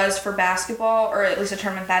it does for basketball, or at least a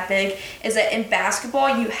tournament that big, is that in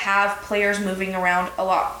basketball you have players moving around a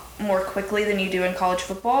lot more quickly than you do in college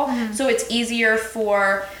football. So it's easier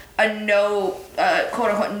for a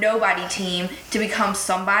quote unquote nobody team to become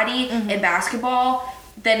somebody in basketball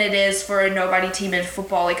than it is for a nobody team in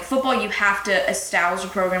football. Like football, you have to establish a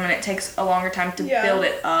program and it takes a longer time to build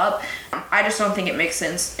it up. I just don't think it makes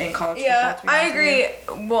sense in college football. Yeah, I agree.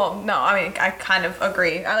 Well, no, I mean, I kind of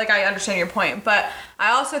agree. I understand your point, but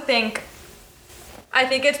I also think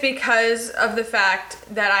it's because of the fact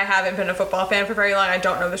that I haven't been a football fan for very long. I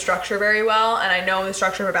don't know the structure very well, and I know the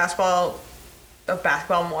structure of basketball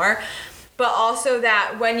more. But also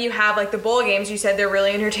that when you have like the bowl games, you said they're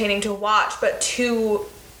really entertaining to watch, but two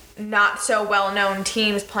not so well-known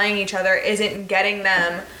teams playing each other isn't getting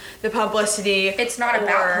them the publicity. It's not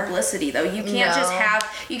about publicity though. You can't just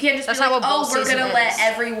be like, oh, we're gonna let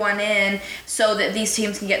everyone in so that these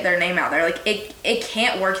teams can get their name out there. Like it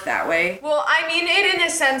can't work that way. Well, I mean it in a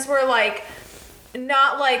sense where like,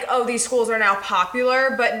 not like, oh, these schools are now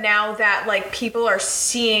popular, but now that like people are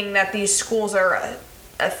seeing that these schools are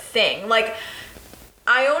a thing. Like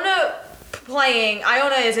Iona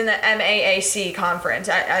is in the MAAC conference.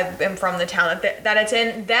 I am from the town that it's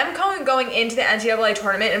in. Them going into the NCAA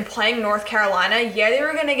tournament and playing North Carolina, they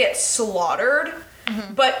were going to get slaughtered,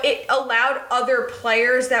 but it allowed other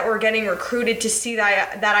players that were getting recruited to see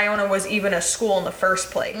that Iona was even a school in the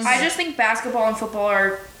first place. I just think basketball and football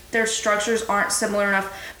their structures aren't similar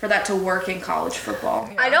enough for that to work in college football.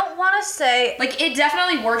 I don't want to say... Like, it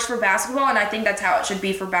definitely works for basketball, and I think that's how it should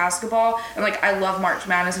be for basketball. And, like, I love March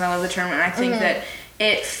Madness, and I love the tournament, and I think that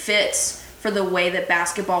it fits for the way that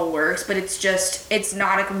basketball works, but it's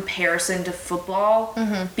not a comparison to football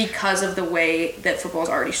because of the way that football is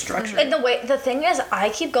already structured. And the thing is, I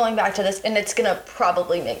keep going back to this, and it's going to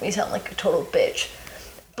probably make me sound like a total bitch,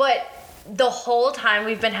 but... the whole time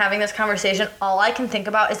we've been having this conversation, all I can think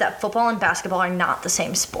about is that football and basketball are not the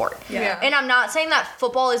same sport. Yeah. And I'm not saying that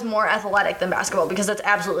football is more athletic than basketball, because that's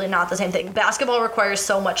absolutely not the same thing. Basketball requires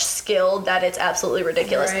so much skill that it's absolutely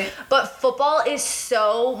ridiculous. Right. But football is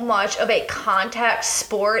so much of a contact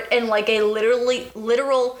sport and like a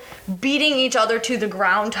literal beating each other to the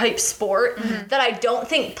ground type sport that I don't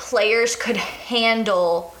think players could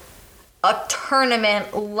handle a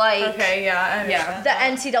tournament like the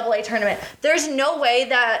NCAA tournament. There's no way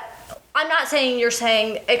that... I'm not saying you're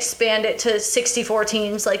saying expand it to 64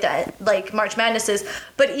 teams like that, like March Madness is,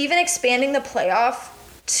 but even expanding the playoff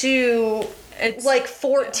to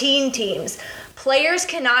 14 teams. Players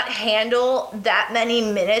cannot handle that many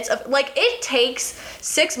minutes of... Like, it takes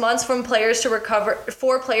 6 months for players to recover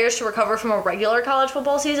from a regular college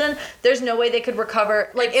football season. There's no way they could recover.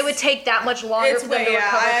 Like, it would take that much longer for them to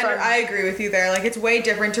recover from... I agree with you there. Like, it's way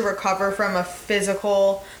different to recover from a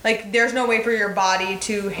physical... Like, there's no way for your body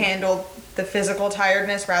to handle the physical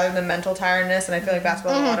tiredness rather than mental tiredness, and I feel like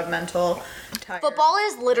basketball is a lot of mental tiredness. Football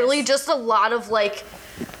is literally just a lot of, like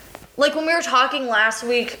when we were talking last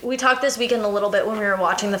week, we talked this weekend a little bit when we were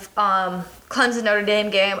watching the Clemson Notre Dame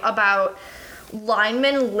game about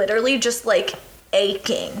linemen literally just like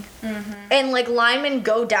aching. And like linemen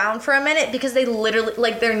go down for a minute because they literally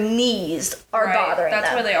like their knees are bothering them.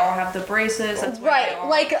 That's why they all have the braces. That's right.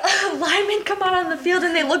 Like linemen come out on the field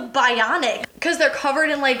and they look bionic because they're covered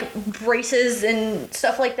in like braces and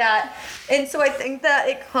stuff like that. And so I think that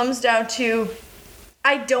it comes down to,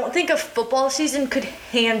 I don't think a football season could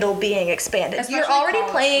handle being expanded. Especially you're already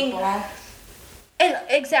playing football. And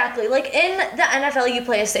exactly. Like in the NFL you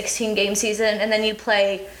play a 16-game season and then you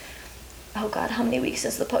play, oh god, how many weeks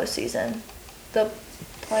is the postseason? The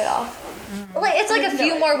playoff. Like it's like a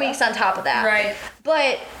few more weeks on top of that. Right.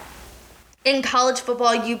 But in college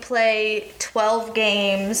football you play 12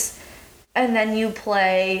 games and then you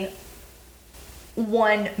play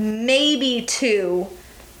 1, maybe 2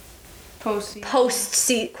 quote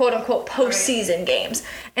unquote postseason games.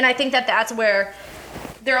 And I think that that's where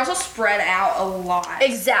they're also spread out a lot.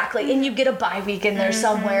 Exactly. And you get a bye week in there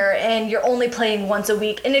somewhere, and you're only playing once a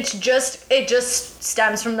week. And it just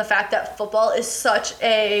stems from the fact that football is such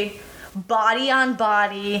a body on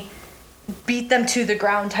body, beat them to the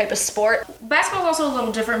ground type of sport. Basketball is also a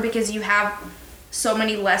little different because you have so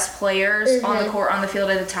many less players on the court, on the field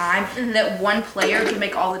at a time, that one player can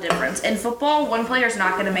make all the difference. In football, one player is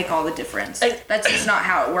not going to make all the difference. That's just not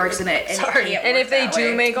how it works. And it can't And work if they that do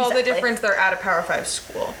way. make all the difference, they're at a Power 5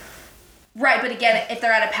 school. Right, but again, if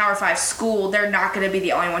they're at a Power 5 school, they're not going to be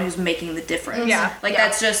the only one who's making the difference. Yeah. Like,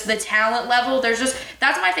 that's just the talent level.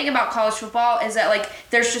 That's my thing about college football, is that, like,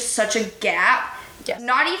 there's just such a gap. Yes.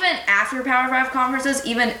 Not even after Power 5 conferences,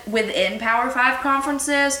 even within Power 5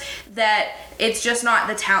 conferences, that it's just not,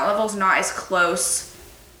 the talent level's not as close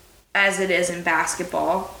as it is in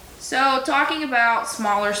basketball. So, talking about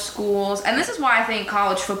smaller schools, and this is why I think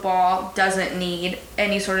college football doesn't need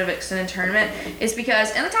any sort of extended tournament, is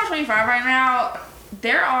because in the top 25 right now,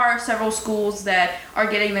 there are several schools that are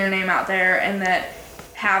getting their name out there and that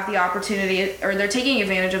have the opportunity, or they're taking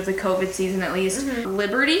advantage of the COVID season at least.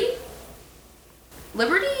 Liberty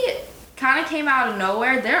kind of came out of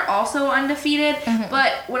nowhere. They're also undefeated.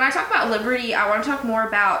 But when I talk about Liberty, I want to talk more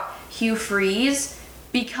about Hugh Freeze,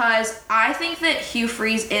 because I think that Hugh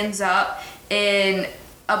Freeze ends up in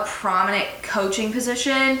a prominent coaching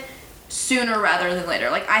position sooner rather than later.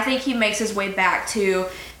 Like, I think he makes his way back to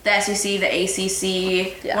the SEC, the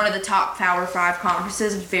ACC, one of the top Power 5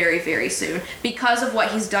 conferences very, very soon, because of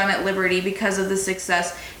what he's done at Liberty, because of the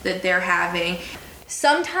success that they're having.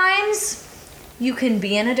 Sometimes you can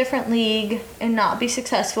be in a different league and not be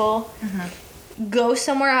successful. Go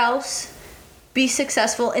somewhere else, be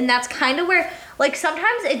successful. And that's kind of where, like,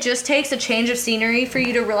 sometimes it just takes a change of scenery for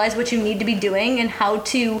you to realize what you need to be doing and how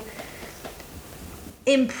to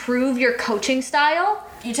improve your coaching style.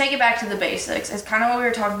 You take it back to the basics. It's kind of what we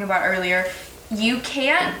were talking about earlier. You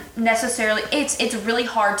can't necessarily, it's really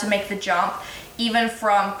hard to make the jump, even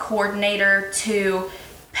from coordinator to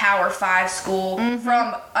Power 5 school,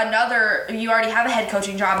 from another, you already have a head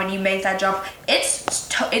coaching job and you make that jump. It's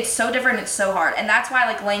so different, it's so hard. And that's why,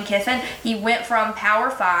 like, Lane Kiffin, he went from Power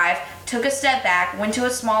 5, took a step back, went to a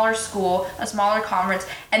smaller school, a smaller conference,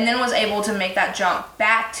 and then was able to make that jump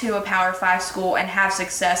back to a Power 5 school and have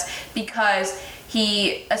success, because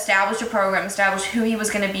he established a program, established who he was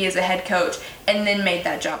going to be as a head coach, and then made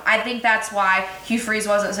that jump. I think that's why Hugh Freeze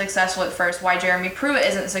wasn't successful at first, why Jeremy Pruitt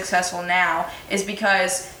isn't successful now, is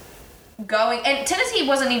because and Tennessee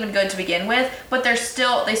wasn't even good to begin with, but they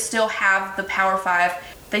still have the Power 5.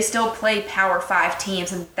 They still play Power 5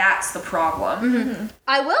 teams, and that's the problem.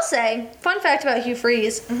 I will say, fun fact about Hugh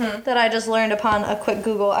Freeze that I just learned upon a quick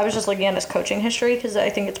Google. I was just looking at his coaching history because I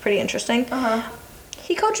think it's pretty interesting.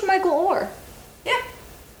 He coached Michael Orr. Yeah.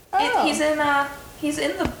 Oh. He's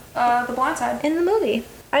in the Blind Side. In the movie.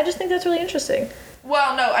 I just think that's really interesting.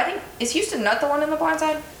 Well, no, I think, is Houston Nutt the one in the Blind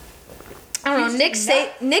Side? I don't know. Nick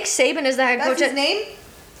Saban is the head coach That's his name?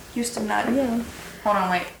 Houston Nutt. Yeah. Hold on,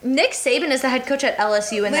 wait. Nick Saban is the head coach at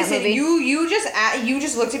LSU in that movie. you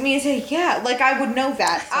just looked at me and said, yeah, like I would know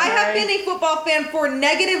that. I have been a football fan for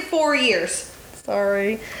 -4 years.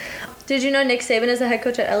 Sorry. Did you know Nick Saban is the head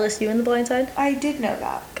coach at LSU in The Blind Side? I did know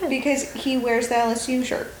that. Good. Because he wears the LSU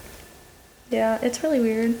shirt. Yeah, it's really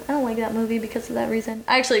weird. I don't like that movie because of that reason.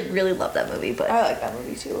 I actually really love that movie, but I like that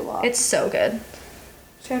movie too a lot. it's so good.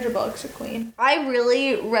 Sandra Bullock's a queen. I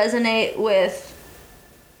really resonate with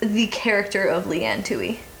the character of Leanne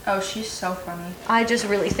Tui. Oh, she's so funny. I just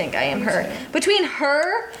really think I am her. Between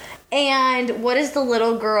her and what is the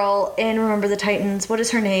little girl in Remember the Titans? What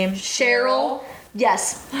is her name? Cheryl.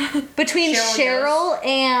 Yes. Between Cheryl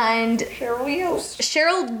and Cheryl Yost.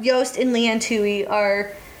 Cheryl Yost and Leanne Tui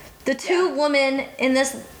are the two women in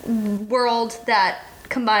this world that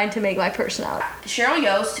combined to make my personality. Cheryl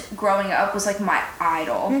Yost, growing up, was like my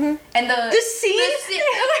idol. And The scene? No,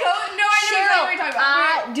 I know exactly what you're talking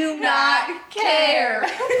about. I do not care.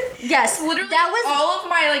 Yes, Literally, that was all of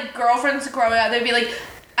my, like, girlfriends growing up, they'd be like,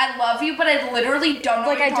 I love you, but I literally don't know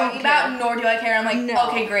Like, what you're I don't talking about, care. nor do I care. I'm like, No.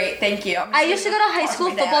 okay, great, thank you. I used to go to high school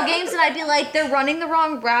football games and I'd be like, they're running the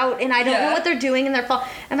wrong route and I don't know what they're doing and they're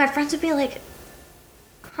and my friends would be like,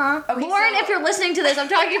 huh? Okay, Lauren, so- if you're listening to this, I'm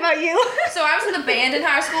talking about you. So I was in the band in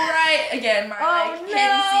high school, right? Again, my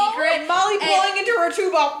hidden secret. Molly And blowing into her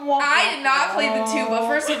tuba. I did not play the tuba.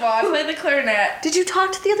 First of all, I played the clarinet. Did you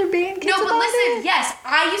talk to the other band kids No, but about listen, it? yes,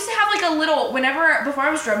 I used to have like a little, before I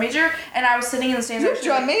was drum major, and I was sitting in the stands. You're a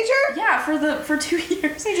drum major? Yeah, for 2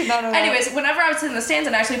 years. I did not know that. Anyways, whenever I would sit in the stands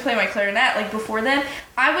and actually play my clarinet, like before then,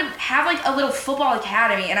 I would have like a little football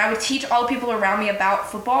academy, and I would teach all the people around me about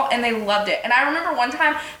football, and they loved it. And I remember one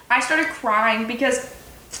time I started crying because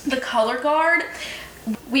the color guard,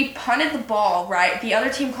 we punted the ball, right? The other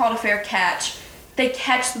team called a fair catch. They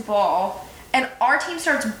catch the ball, and our team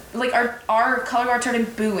starts, like, our color guard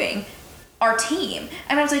started booing our team.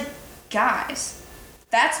 And I was like, guys,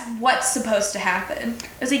 that's what's supposed to happen.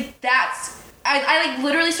 I was like, I like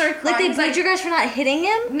literally started crying. Like, they booed you guys for not hitting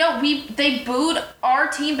him? No, they booed our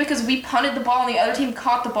team because we punted the ball and the other team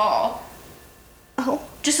caught the ball. Oh.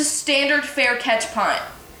 Just a standard fair catch punt.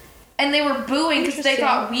 And they were booing because they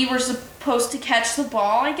thought we were supposed to catch the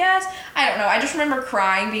ball, I guess. I don't know. I just remember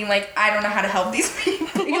crying, being like, I don't know how to help these people.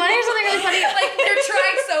 You want to hear something really funny? Like, they're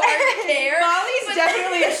trying so hard to care. Molly's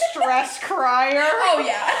definitely a stress crier. Oh,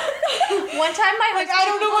 yeah. One time my high school... I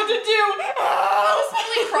don't know what to do. I was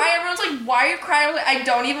literally crying. Everyone's like, why are you crying? I was like, I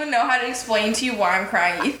don't even know how to explain to you why I'm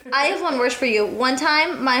crying either. I have one worse for you. One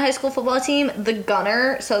time, my high school football team, the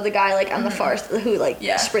gunner, so the guy, like, on the far, who, like,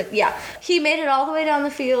 sprint, he made it all the way down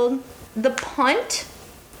the field. The punt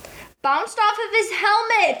bounced off of his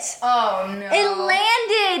helmet. Oh, no. It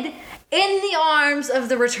landed in the arms of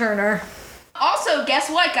the returner. Also, guess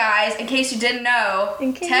what, guys? In case you didn't know,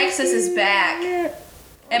 Texas is back.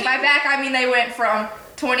 And by back, I mean they went from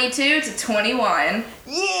 22 to 21.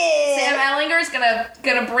 Yeah. Sam Ehlinger's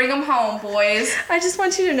gonna bring them home, boys. I just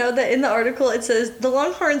want you to know that in the article it says the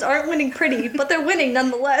Longhorns aren't winning pretty, but they're winning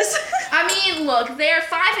nonetheless. I mean, look, they're 5-2.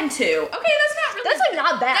 Okay, that's not really. That's like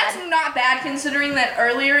not bad. That's not bad considering that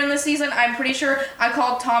earlier in the season, I'm pretty sure I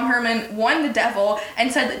called Tom Herman the devil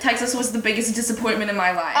and said that Texas was the biggest disappointment in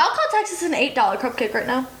my life. I'll call Texas an $8 cupcake right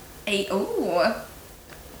now. 8. Ooh.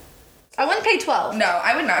 I wouldn't pay 12. No,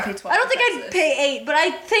 I would not pay 12. I don't think I'd pay 8, but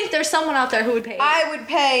I think there's someone out there who would pay 8. I would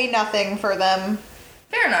pay nothing for them.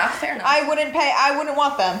 Fair enough. I wouldn't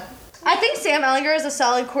want them. I think Sam Ehlinger is a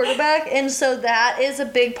solid quarterback, and so that is a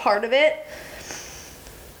big part of it.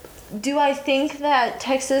 Do I think that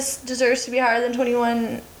Texas deserves to be higher than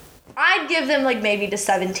 21? I'd give them like maybe to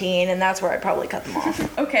 17, and that's where I'd probably cut them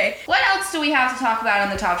off. Okay. What else do we have to talk about in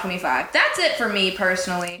the top 25? That's it for me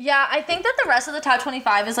personally. Yeah, I think that the rest of the top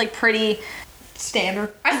 25 is like pretty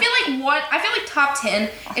standard. I feel like top 10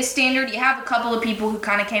 is standard. You have a couple of people who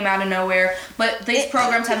kind of came out of nowhere, but these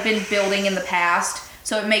programs have been building in the past,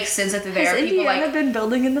 so it makes sense that they're there. Has People Indiana like been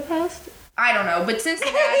building in the past? I don't know, but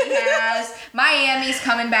Cincinnati has. Miami's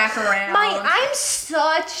coming back around. I'm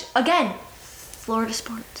such Florida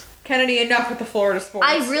sports. Kennedy, enough with the Florida sports.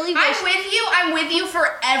 I really wish. I'm with you for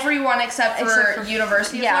everyone except for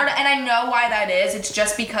University of Florida, and I know why that is. It's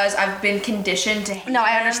just because I've been conditioned to hate No,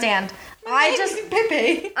 I them. understand.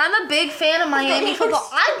 Pepe. I'm a big fan of Miami football.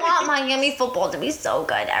 I want Miami football to be so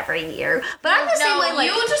good every year. But I'm the same way, like...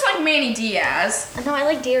 you just like Manny Diaz. No, I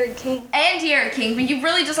like De'Aaron King. And De'Aaron King, but you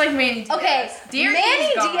really just like Manny Diaz. Okay, De'Aaron Manny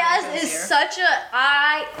King's gone Diaz this is year. such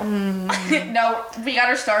a... No, we got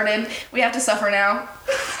her started. We have to suffer now.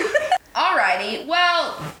 Alrighty,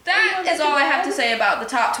 well, that is all I have to say about the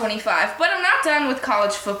top 25, but I'm not done with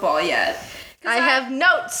college football yet. I have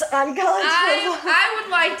notes on college football. I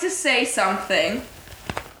would like to say something.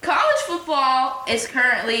 College football is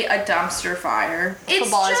currently a dumpster fire. It's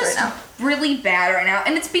Football is just right now. really bad right now,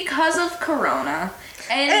 and it's because of Corona.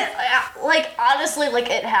 And like, honestly,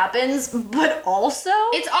 like, it happens, but also...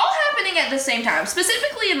 it's all happening at the same time,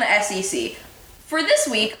 specifically in the SEC. For this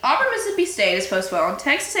week, Auburn, Mississippi State is postponed,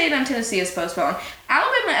 Texas A&M, Tennessee is postponed,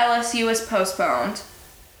 Alabama, LSU is postponed.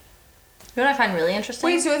 You know what I find really interesting?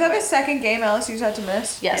 Wait, so is that the second game LSU's had to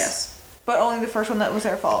miss? Yes. But only the first one that was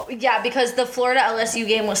their fault. Yeah, because the Florida LSU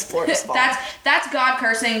game was Florida's fault. That's God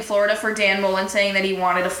cursing Florida for Dan Mullen saying that he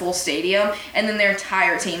wanted a full stadium, and then their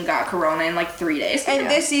entire team got Corona in like 3 days. And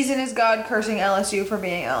this season is God cursing LSU for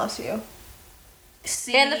being LSU.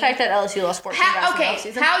 See, And the fact that LSU lost 14 guys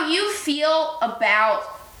in the offseason. How you feel about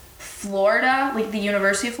Florida, like the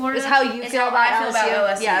University of Florida, is how you feel about I feel LSU.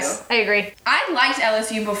 about LSU. Yes, I agree. I liked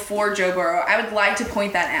LSU before Joe Burrow. I would like to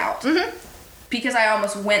point that out. Mm-hmm. Because I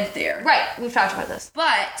almost went there. Right, we've talked about this.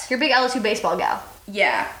 But You're a big LSU baseball gal.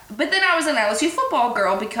 yeah. But then I was an LSU football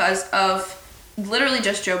girl because of literally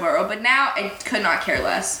just Joe Burrow. But now I could not care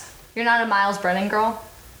less. You're not a Miles Brennan girl?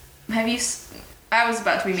 Have you... I was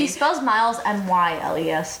about to be mean. He spells Miles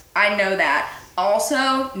M-Y-L-E-S. I know that.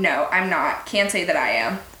 Also, no, I'm not. Can't say that I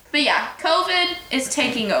am. But yeah, COVID is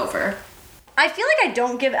taking over. I feel like I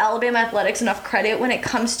don't give Alabama athletics enough credit when it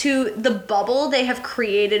comes to the bubble they have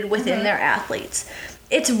created within their athletes.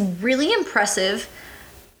 It's really impressive,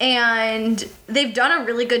 and they've done a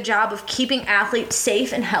really good job of keeping athletes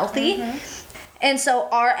safe and healthy. And so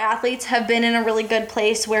our athletes have been in a really good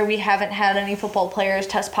place where we haven't had any football players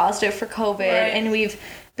test positive for COVID. Right. And we've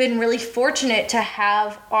been really fortunate to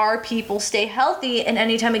have our people stay healthy. And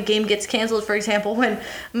anytime a game gets canceled, for example, when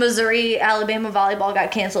Missouri-Alabama volleyball got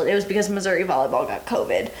canceled, it was because Missouri volleyball got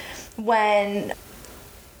COVID. When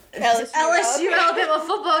LSU Alabama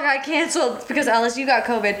football got canceled because LSU got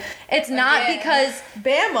COVID. It's not because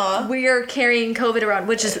Bama. we're carrying COVID around,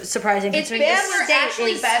 which is surprising. It's considering because the we're state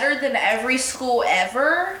actually is- better than every school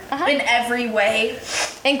ever in every way,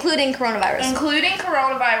 including coronavirus. including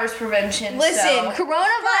coronavirus prevention. Listen, so.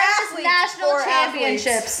 Coronavirus national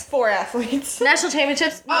championships. For athletes. National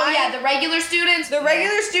championships. Oh yeah, the regular students. The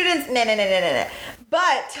regular students, no.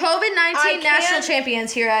 But COVID-19 I national can't-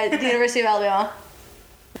 champions here at the University of Alabama.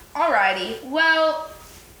 Alrighty, well,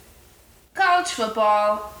 college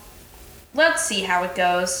football. Let's see how it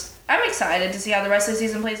goes. I'm excited to see how the rest of the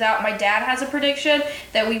season plays out. My dad has a prediction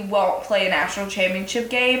that we won't play a national championship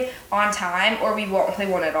game on time, or we won't play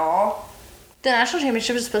one at all. The national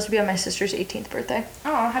championship is supposed to be on my sister's 18th birthday.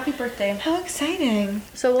 Oh, happy birthday. how exciting.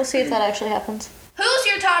 So we'll see if that actually happens. Who's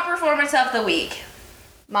your top performance of the week?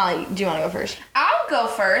 Molly, do you want to go first? I'll go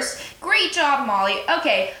first. Great job, Molly.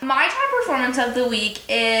 Okay, my top performance of the week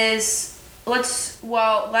is,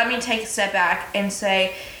 let me take a step back and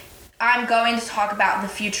say I'm going to talk about the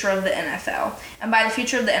future of the NFL. And by the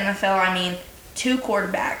future of the NFL, I mean 2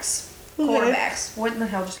 quarterbacks. Quarterbacks. What the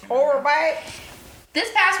hell just came out? Quarterback.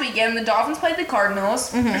 This past weekend, the Dolphins played the Cardinals.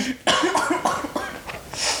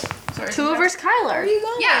 Sorry, Tua versus Kyler. Where are you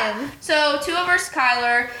going? Yeah. So Tua versus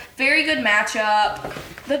Kyler, very good matchup.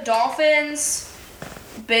 The Dolphins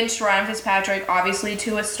benched Ryan Fitzpatrick. Obviously,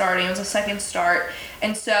 Tua starting. It was a second start,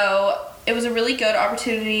 and so it was a really good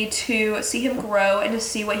opportunity to see him grow and to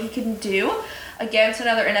see what he can do against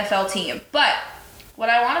another NFL team. But what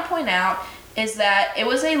I want to point out is that it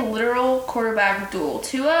was a literal quarterback duel.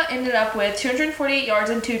 Tua ended up with 248 yards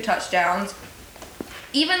and 2 touchdowns.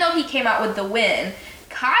 Even though he came out with the win,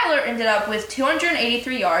 Kyler ended up with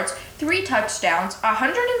 283 yards, 3 touchdowns,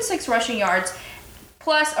 106 rushing yards,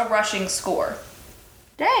 plus a rushing score.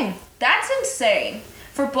 Dang. That's insane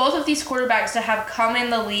for both of these quarterbacks to have come in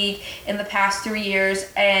the league in the past 3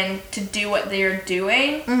 years and to do what they're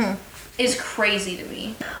doing is crazy to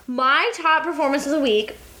me. My top performance of the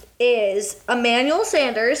week is Emmanuel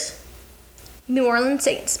Sanders, New Orleans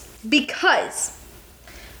Saints. Because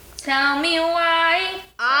Tell me why.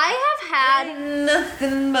 I have had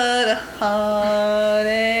Nothing but a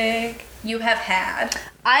heartache. You have had.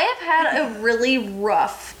 I have had a really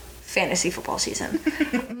rough fantasy football season.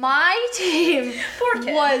 My team Poor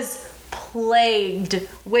kid. was plagued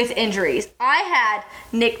with injuries. I had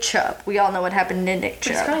Nick Chubb. We all know what happened to Nick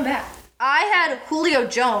He's Chubb. coming back. I had Julio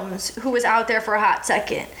Jones, who was out there for a hot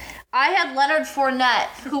second. I had Leonard Fournette,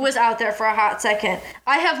 who was out there for a hot second.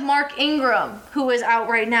 I have Mark Ingram, who is out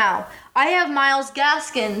right now. I have Myles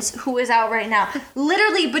Gaskins, who is out right now.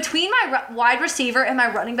 Literally, between my wide receiver and my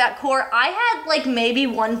running back core, I had like maybe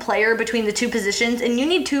one player between the 2 positions, and you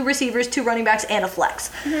need 2 receivers, 2 running backs, and a flex.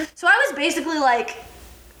 So I was basically like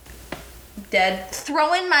Dead.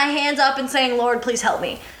 throwing my hands up and saying, Lord, please help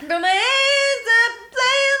me. Throw my hands up,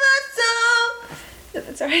 play my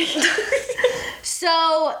song. Sorry.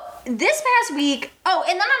 So this past week, and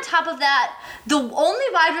then on top of that, the only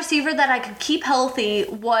wide receiver that I could keep healthy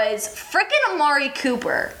was frickin' Amari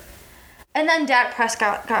Cooper. And then Dak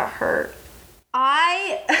Prescott got hurt.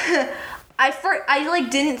 I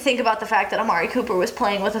didn't think about the fact that Amari Cooper was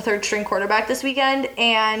playing with a 3rd string quarterback this weekend,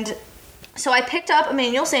 and so I picked up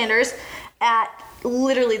Emmanuel Sanders at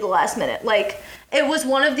literally the last minute. Like, it was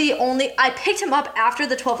one of the only, I picked him up after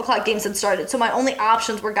the 12 o'clock games had started, so my only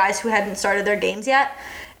options were guys who hadn't started their games yet.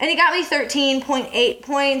 And he got me 13.8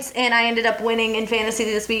 points, and I ended up winning in fantasy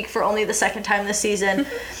this week for only the 2nd time this season.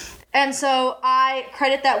 And so I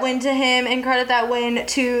credit that win to him and credit that win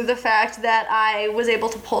to the fact that I was able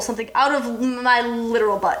to pull something out of my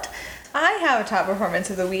literal butt. I have a top performance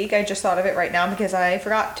of the week. I just thought of it right now because I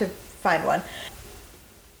forgot to find one.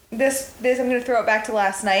 This I'm going to throw it back to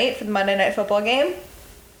last night for the Monday Night Football game.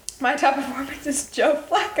 My top performance is Joe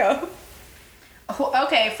Flacco.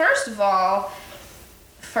 Okay, first of all,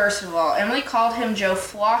 Emily called him Joe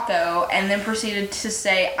Flacco and then proceeded to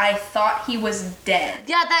say, I thought he was dead.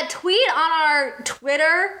 Yeah, that tweet on our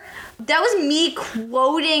Twitter, that was me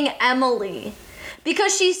quoting Emily.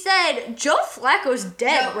 Because she said, Joe Flacco's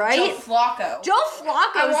dead, No, right? Joe Flacco. Joe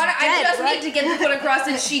Flacco's dead, I just right? need to get the point across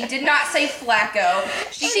that she did not say Flacco.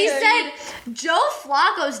 She said, Joe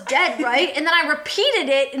Flacco's dead, right? And then I repeated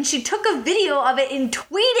it, and she took a video of it and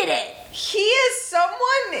tweeted it. He is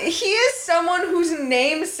someone whose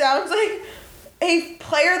name sounds like a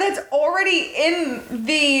player that's already in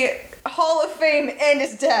the Hall of Fame and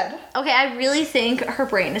is dead. Okay, I really think her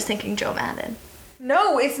brain is thinking Joe Madden.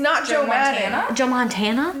 No, it's not Joe Madden. Montana? Joe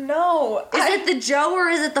Montana? No. Is it the Joe or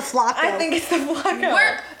is it the Flacco? I think it's the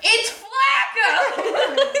Flacco. It's Flacco!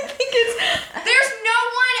 I think it's... There's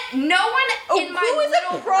no one in my who is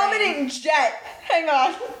little a prominent Jet? Hang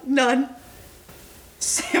on. None.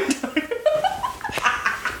 Sam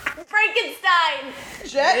Frankenstein!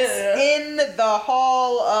 Jets in the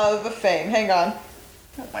Hall of Fame. Hang on.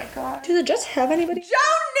 Oh my god. Do the Jets have anybody? Joe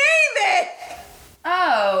Namath!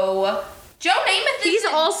 Oh. Joe Namath He's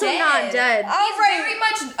isn't also dead. not dead. He's All right. very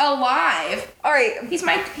much alive. All right, He's him,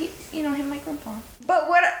 my grandpa. but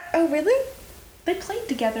what? Oh, really? They played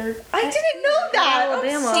together. I didn't know that.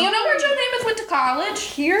 Alabama. Do you know where Joe Namath went to college?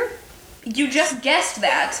 Here? You just guessed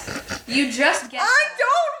that. You just guessed I that. don't.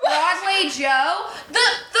 Broadway Joe.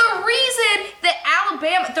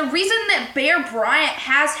 The reason that Bear Bryant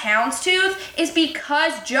has houndstooth is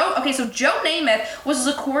because Joe Namath was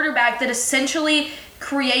the quarterback that essentially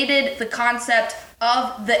created the concept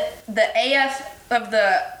of the AFC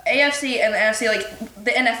and the NFC, like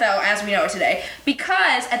the NFL as we know it today.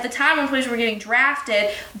 Because at the time when players were getting drafted,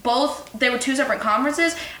 they were two separate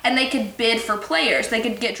conferences, and they could bid for players. They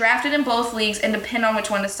could get drafted in both leagues and depend on which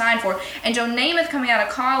one to sign for. And Joe Namath, coming out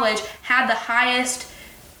of college, had the highest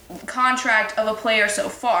contract of a player so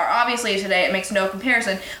far. Obviously today it makes no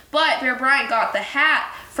comparison, but Bear Bryant got the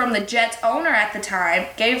hat from the Jets owner at the time,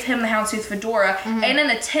 gave him the houndstooth fedora in an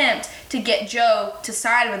attempt to get Joe to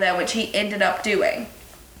sign with them, which he ended up doing.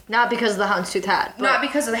 Not because of the houndstooth hat. Not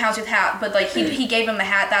because of the houndstooth hat, but like he gave him the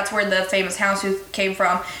hat. That's where the famous houndstooth came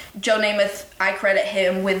from. Joe Namath, I credit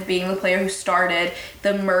him with being the player who started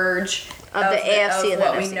the merge of the AFC and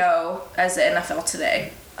what the we NFC. know as the NFL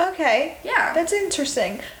today. Okay. Yeah. That's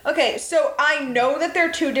interesting. Okay, so I know that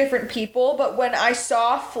they're two different people, but when I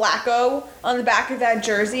saw Flacco on the back of that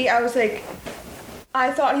jersey, I was like, I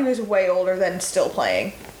thought he was way older than still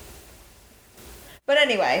playing. But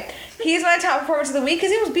anyway, he's my top performance of the week because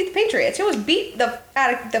he almost beat the Patriots. He almost beat the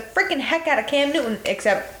freaking heck out of Cam Newton,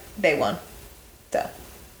 except they won. So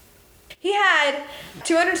he had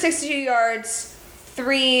 262 yards,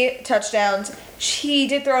 3 touchdowns. He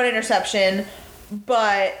did throw an interception,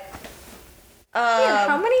 but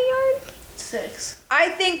How many yards? 6. I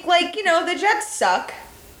think, the Jets suck.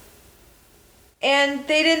 And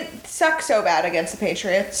they didn't suck so bad against the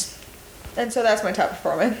Patriots. And so that's my top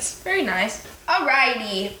performance. Very nice.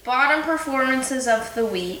 Alrighty, bottom performances of the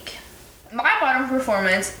week. My bottom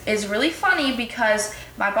performance is really funny because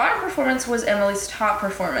my bottom performance was Emily's top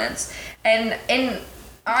performance. And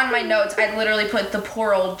on my notes, I literally put the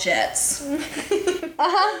poor old Jets.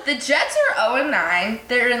 The Jets are 0-9.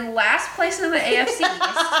 They're in last place in the AFC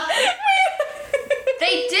East.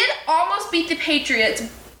 They did almost beat the Patriots,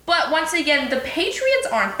 but once again, the Patriots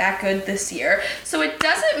aren't that good this year, so it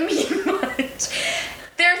doesn't mean much.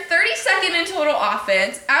 They're 32nd in total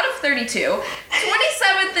offense out of 32,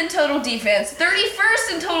 27th in total defense,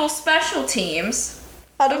 31st in total special teams.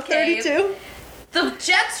 Out of 32? The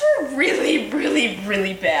Jets are really, really,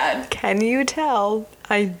 really bad. Can you tell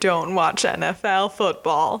I don't watch NFL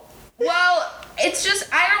football? Well, it's just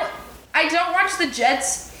I don't watch the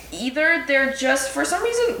Jets either. They're just, for some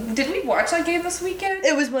reason, did we watch that game this weekend?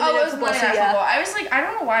 It was Monday Night Football, Monday so Night yeah. Football. I was like, I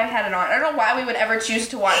don't know why I had it on. I don't know why we would ever choose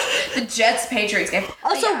to watch the Jets-Patriots game. But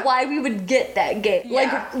Also, yeah. why we would get that game.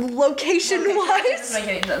 Yeah. Like, location-wise. Doesn't make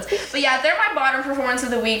any sense. But yeah, they're my bottom performance of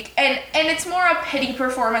the week, and it's more a pity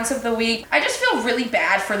performance of the week. I just feel really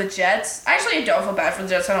bad for the Jets. Actually, I don't feel bad for the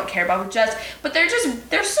Jets. I don't care about the Jets, but they're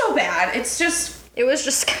so bad. It's just It was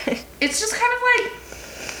just... it's just kind of like,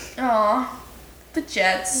 aw, the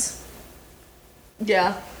Jets.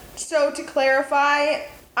 yeah. So to clarify,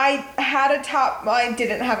 I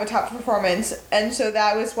didn't have a top performance, and so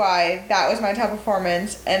that was why that was my top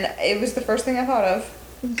performance, and it was the first thing I thought of.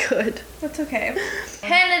 Good. That's okay.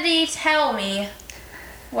 Kennedy, tell me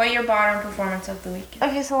what your bottom performance of the week is.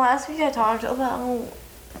 Okay, so last week I talked about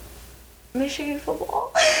Michigan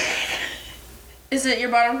football. Is it your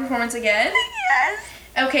bottom performance again? Yes.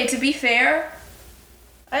 Okay, to be fair,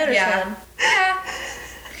 I understand. yeah.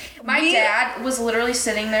 My dad was literally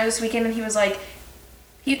sitting there this weekend, and he was like,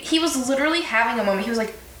 he was literally having a moment. He was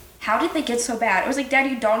like, how did they get so bad? I was like,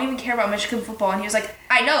 Dad, you don't even care about Michigan football. And he was like,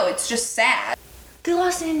 I know, it's just sad. They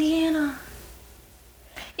lost to Indiana.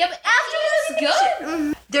 Yeah, but after it was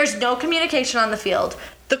good. There's no communication on the field.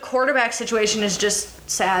 The quarterback situation is just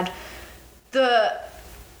sad. The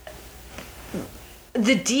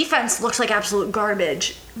defense looks like absolute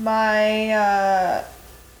garbage. My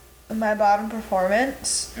bottom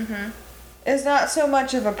performance is not so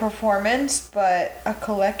much of a performance, but a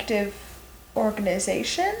collective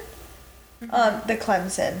organization. The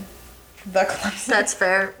Clemson. That's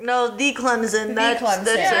fair. No, the Clemson. That's Clemson.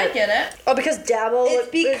 That's Yeah, I it. get it. Oh, because Dabo.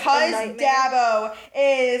 It's because is a nightmare? Dabo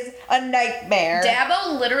is a nightmare.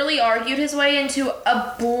 Dabo literally argued his way into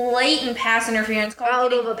a blatant pass interference call.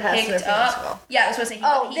 Out getting of a pass picked interference up. call. Yeah, that's what I'm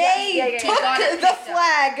saying. They he got it took the picked up.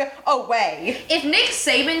 flag away. If Nick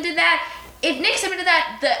Saban did that,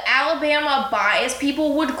 the Alabama bias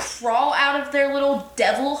people would crawl out of their little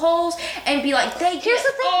devil holes and be like, they get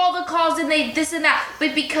all the calls and they this and that.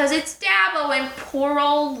 But because it's Dabo and poor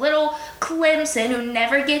old little Clemson who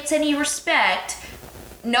never gets any respect,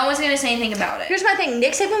 no one's going to say anything about it. Here's my thing.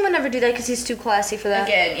 Nick Saban would never do that because he's too classy for that.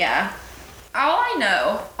 Again, yeah. All I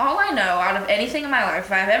know out of anything in my life,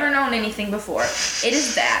 if I've ever known anything before, it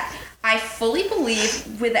is that I fully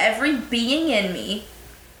believe with every being in me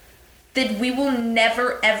that we will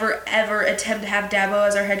never, ever, ever attempt to have Dabo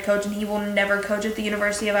as our head coach, and he will never coach at the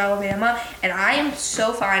University of Alabama, and I am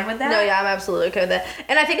so fine with that. No, yeah, I'm absolutely okay with that.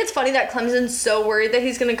 And I think it's funny that Clemson's so worried that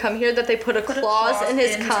he's going to come here that they put a clause in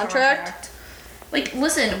his contract. Like,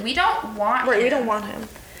 listen, we don't want Right, him. we don't want him.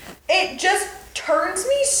 It just turns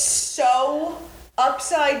me so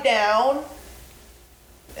upside down.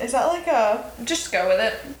 Is that like a... Just go with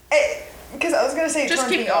it. Because I was going to say it Just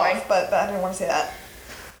turns keep me going. off, but I didn't want to say that.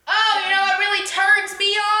 Oh, you know what really turns me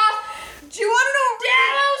off? Do you want to know...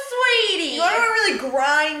 Dabo Sweetie! You want to know what really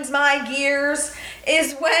grinds my gears?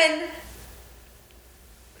 Is when...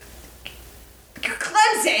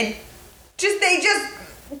 Clemson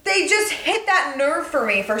they just hit that nerve for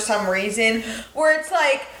me for some reason, where it's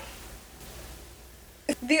like,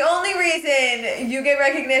 the only reason you get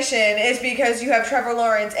recognition is because you have Trevor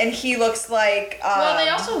Lawrence and he looks like, well, they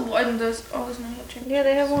also won those national championships. Yeah,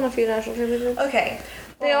 they have won a few national championships. okay.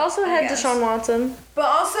 They Well, also I had guess. Deshaun Watson. But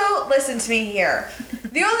also, listen to me here.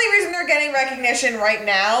 The only reason they're getting recognition right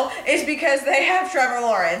now is because they have Trevor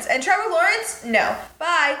Lawrence. And Trevor Lawrence, no.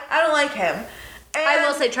 Bye. I don't like him. And I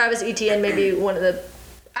will say Travis Etienne may be one of the...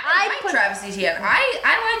 I like Travis Etienne.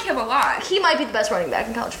 I like him a lot. He might be the best running back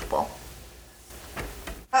in college football.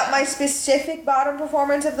 my specific bottom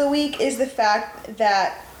performance of the week is the fact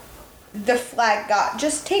that the flag got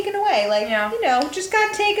just taken away. Like, Yeah. just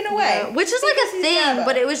got taken away. Yeah, which is like Because a he's thing, Dabo.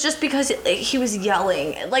 but it was just because he was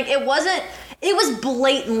yelling. Like, it was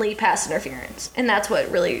blatantly pass interference. And that's what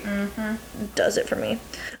really does it for me.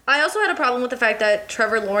 I also had a problem with the fact that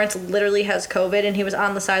Trevor Lawrence literally has COVID and he was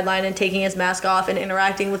on the sideline and taking his mask off and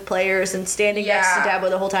interacting with players and standing next to Dabo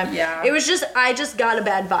the whole time. Yeah. It was just, I just got a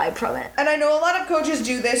bad vibe from it. And I know a lot of coaches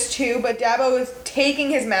do this too, but Dabo is taking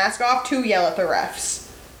his mask off to yell at the refs.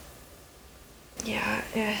 Yeah,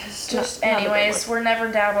 it's Just not a good anyways, we're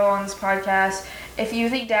never Dabo on this podcast. If you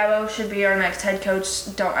think Dabo should be our next head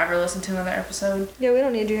coach, don't ever listen to another episode. Yeah, we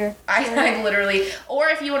don't need you here. I literally, or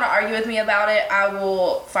if you want to argue with me about it, I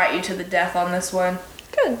will fight you to the death on this one.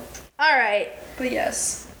 Good. All right. But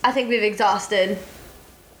yes. I think we've exhausted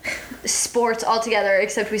sports altogether,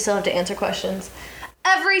 except we still have to answer questions.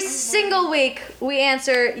 Every single week, we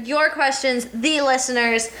answer your questions, the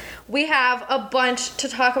listeners. We have a bunch to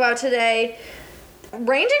talk about today,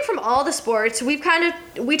 ranging from all the sports. We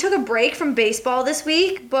took a break from baseball this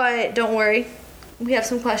week, but don't worry. We have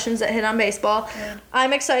some questions that hit on baseball. Yeah.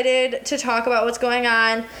 I'm excited to talk about what's going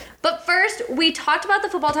on. But first, we talked about the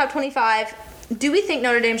football top 25. Do we think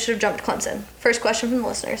Notre Dame should have jumped Clemson? First question from the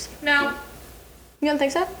listeners. No. You don't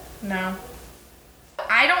think so? No.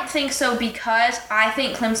 I don't think so because I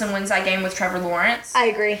think Clemson wins that game with Trevor Lawrence. I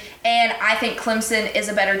agree. And I think Clemson is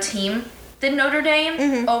a better team than Notre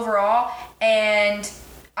Dame overall. And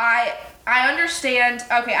I understand.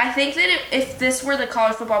 Okay, I think that if this were the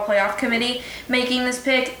College Football Playoff Committee making this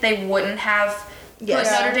pick, they wouldn't have put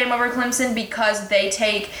Notre Dame over Clemson because they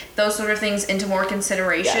take those sort of things into more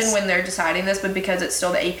consideration when they're deciding this, but because it's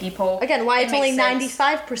still the AP poll. Again, why it's only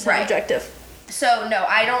 95% objective. So no,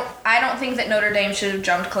 I don't think that Notre Dame should have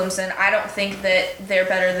jumped Clemson. I don't think that they're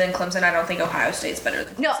better than Clemson. I don't think Ohio State's better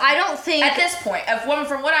than Clemson. No, I don't think at this point,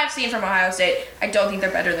 from what I've seen from Ohio State, I don't think they're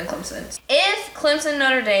better than Clemson. If Clemson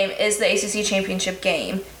Notre Dame is the ACC championship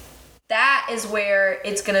game, that is where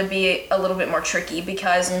it's going to be a little bit more tricky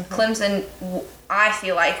because Clemson, I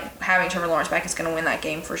feel like having Trevor Lawrence back is going to win that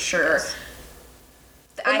game for sure.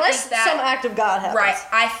 Unless some act of God happens. Right.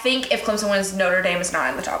 I think if Clemson wins, Notre Dame is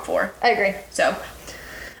not in the top 4. I agree. So.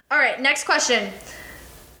 All right, next question.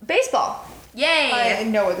 Baseball. Yay. I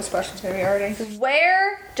know what this question's going to be already.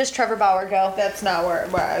 Where does Trevor Bauer go? That's not where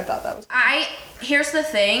I thought that was. Here's the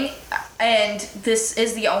thing, and this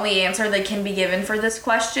is the only answer that can be given for this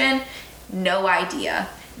question. No idea.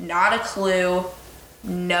 Not a clue.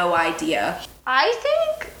 no idea. I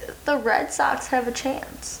think the Red Sox have a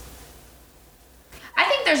chance. I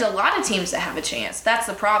think there's a lot of teams that have a chance. That's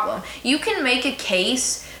the problem. You can make a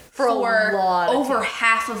case for a lot of over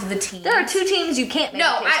half of the teams. There are 2 teams you can't make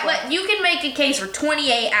a case for. You can make a case for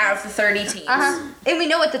 28 out of the 30 teams. And we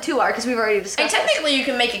know what the 2 are because we've already discussed And technically you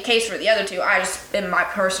can make a case for the other 2. I just, in my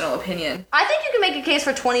personal opinion. I think you can make a case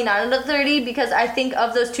for 29 out of 30 because I think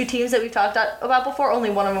of those 2 teams that we've talked about before, only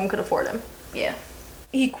one of them could afford him. Yeah.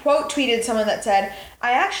 He quote tweeted someone that said,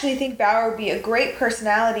 "I actually think Bauer would be a great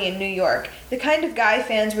personality in New York, the kind of guy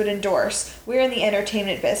fans would endorse. We're in the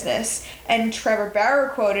entertainment business." And Trevor Bauer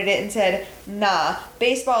quoted it and said, "Nah,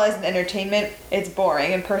 baseball isn't entertainment, it's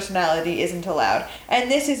boring, and personality isn't allowed.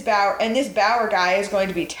 And this Bauer guy is going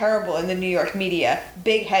to be terrible in the New York media.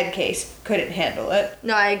 Big head case, couldn't handle it."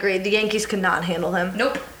 No, I agree. The Yankees could not handle him.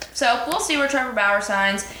 Nope. So we'll see where Trevor Bauer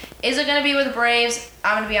signs. Is it going to be with the Braves?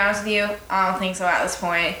 I'm going to be honest with you. I don't think so at this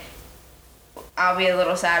point. I'll be a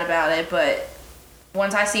little sad about it, but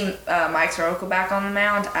once I see Mike Soroka back on the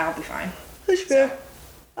mound, I'll be fine. That's fair.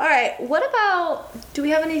 All right. What about? Do we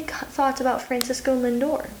have any thoughts about Francisco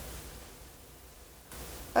Lindor?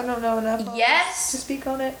 I don't know enough Yes. to speak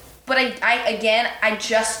on it. But it's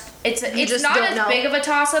just not don't as know. big of a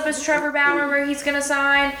toss-up as Trevor Bauer where he's going to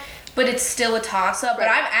sign, but it's still a toss-up. But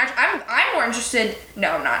I'm more interested.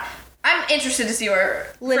 No, I'm not. I'm interested to see where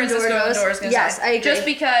Francisco Lindor is going to sign. Yes, I agree. Just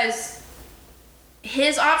because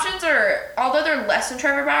his options are, although they're less than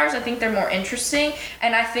Trevor Bauer's, I think they're more interesting.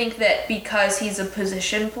 And I think that because he's a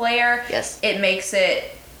position player, Yes. it makes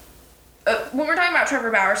it. When we're talking about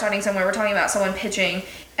Trevor Bauer starting somewhere, we're talking about someone pitching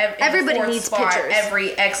Everybody in the fourth needs spot pitchers.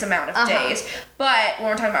 every X amount of days. But when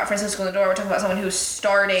we're talking about Francisco Lindor, we're talking about someone who's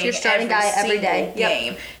starting, Your starting guy every day. Yep.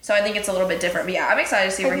 game. So I think it's a little bit different. But yeah, I'm excited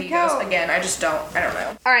to see where he goes. Again, I don't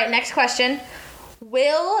know. All right, next question.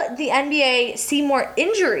 Will the NBA see more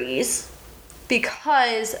injuries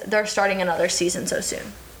because they're starting another season so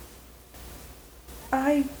soon?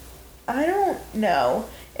 I don't know.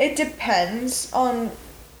 It depends on,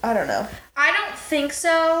 I don't know. I don't think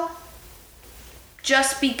so.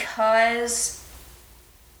 Just because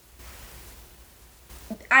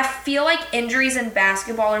I feel like injuries in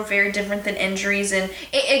basketball are very different than injuries in...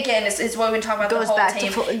 Again, it's what we've been talking about Goes the whole back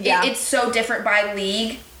team. to yeah. It's so different by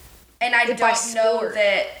league. And I By don't know sport.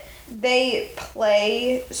 that... They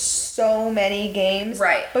play so many games,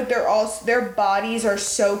 Right. But their bodies are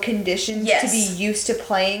so conditioned Yes. to be used to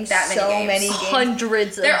playing That many so games. many games.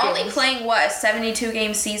 Hundreds of They're games. only playing, what, a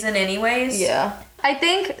 72-game season anyways? Yeah. I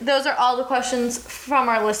think those are all the questions from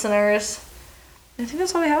our listeners. I think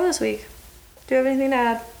that's all we have this week. Do you have anything to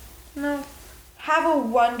add? No. Have a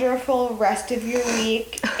wonderful rest of your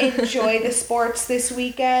week. Enjoy the sports this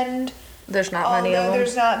weekend. There's not many of Although them.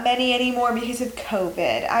 there's not many anymore because of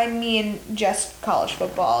COVID. I mean, just college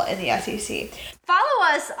football in the SEC.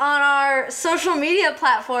 Follow us on our social media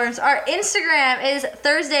platforms. Our Instagram is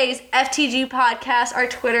Thursdays FTG Podcast. Our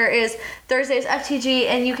Twitter is Thursdays FTG,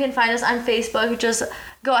 and you can find us on Facebook. Just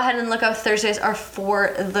go ahead and look up Thursdays are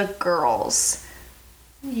for the girls.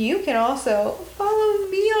 You can also follow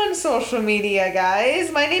me on social media, guys.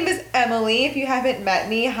 My name is Emily. If you haven't met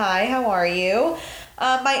me, hi, how are you?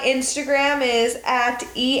 My Instagram is at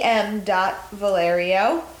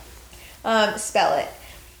em.valerio. Spell it.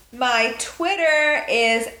 My Twitter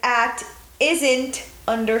is at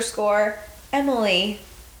isn't_Emily.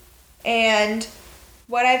 And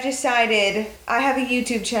what I've decided, I have a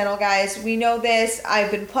YouTube channel, guys. We know this. I've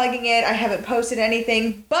been plugging it. I haven't posted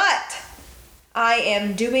anything, but I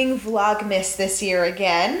am doing Vlogmas this year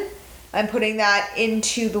again. I'm putting that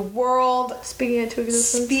into the world.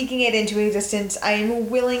 Speaking it into existence. I am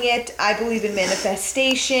willing it. I believe in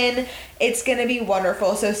manifestation. It's going to be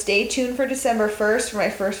wonderful. So stay tuned for December 1st for my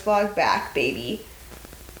first vlog back, baby.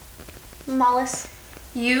 Mollis.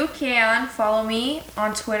 You can follow me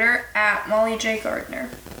on Twitter at Molly J. Gardner.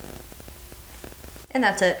 And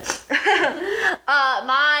that's it.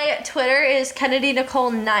 My Twitter is Kennedy Nicole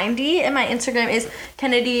 90, and my Instagram is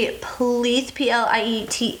Kennedy Pleeth,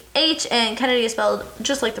 Plieth, and Kennedy is spelled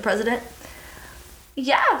just like the president.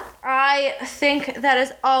 Yeah, I think that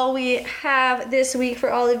is all we have this week for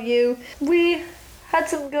all of you. We had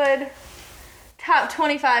some good top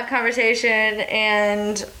 25 conversation,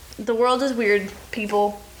 and the world is weird,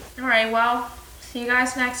 people. All right, well, see you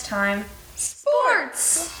guys next time.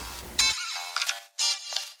 Sports!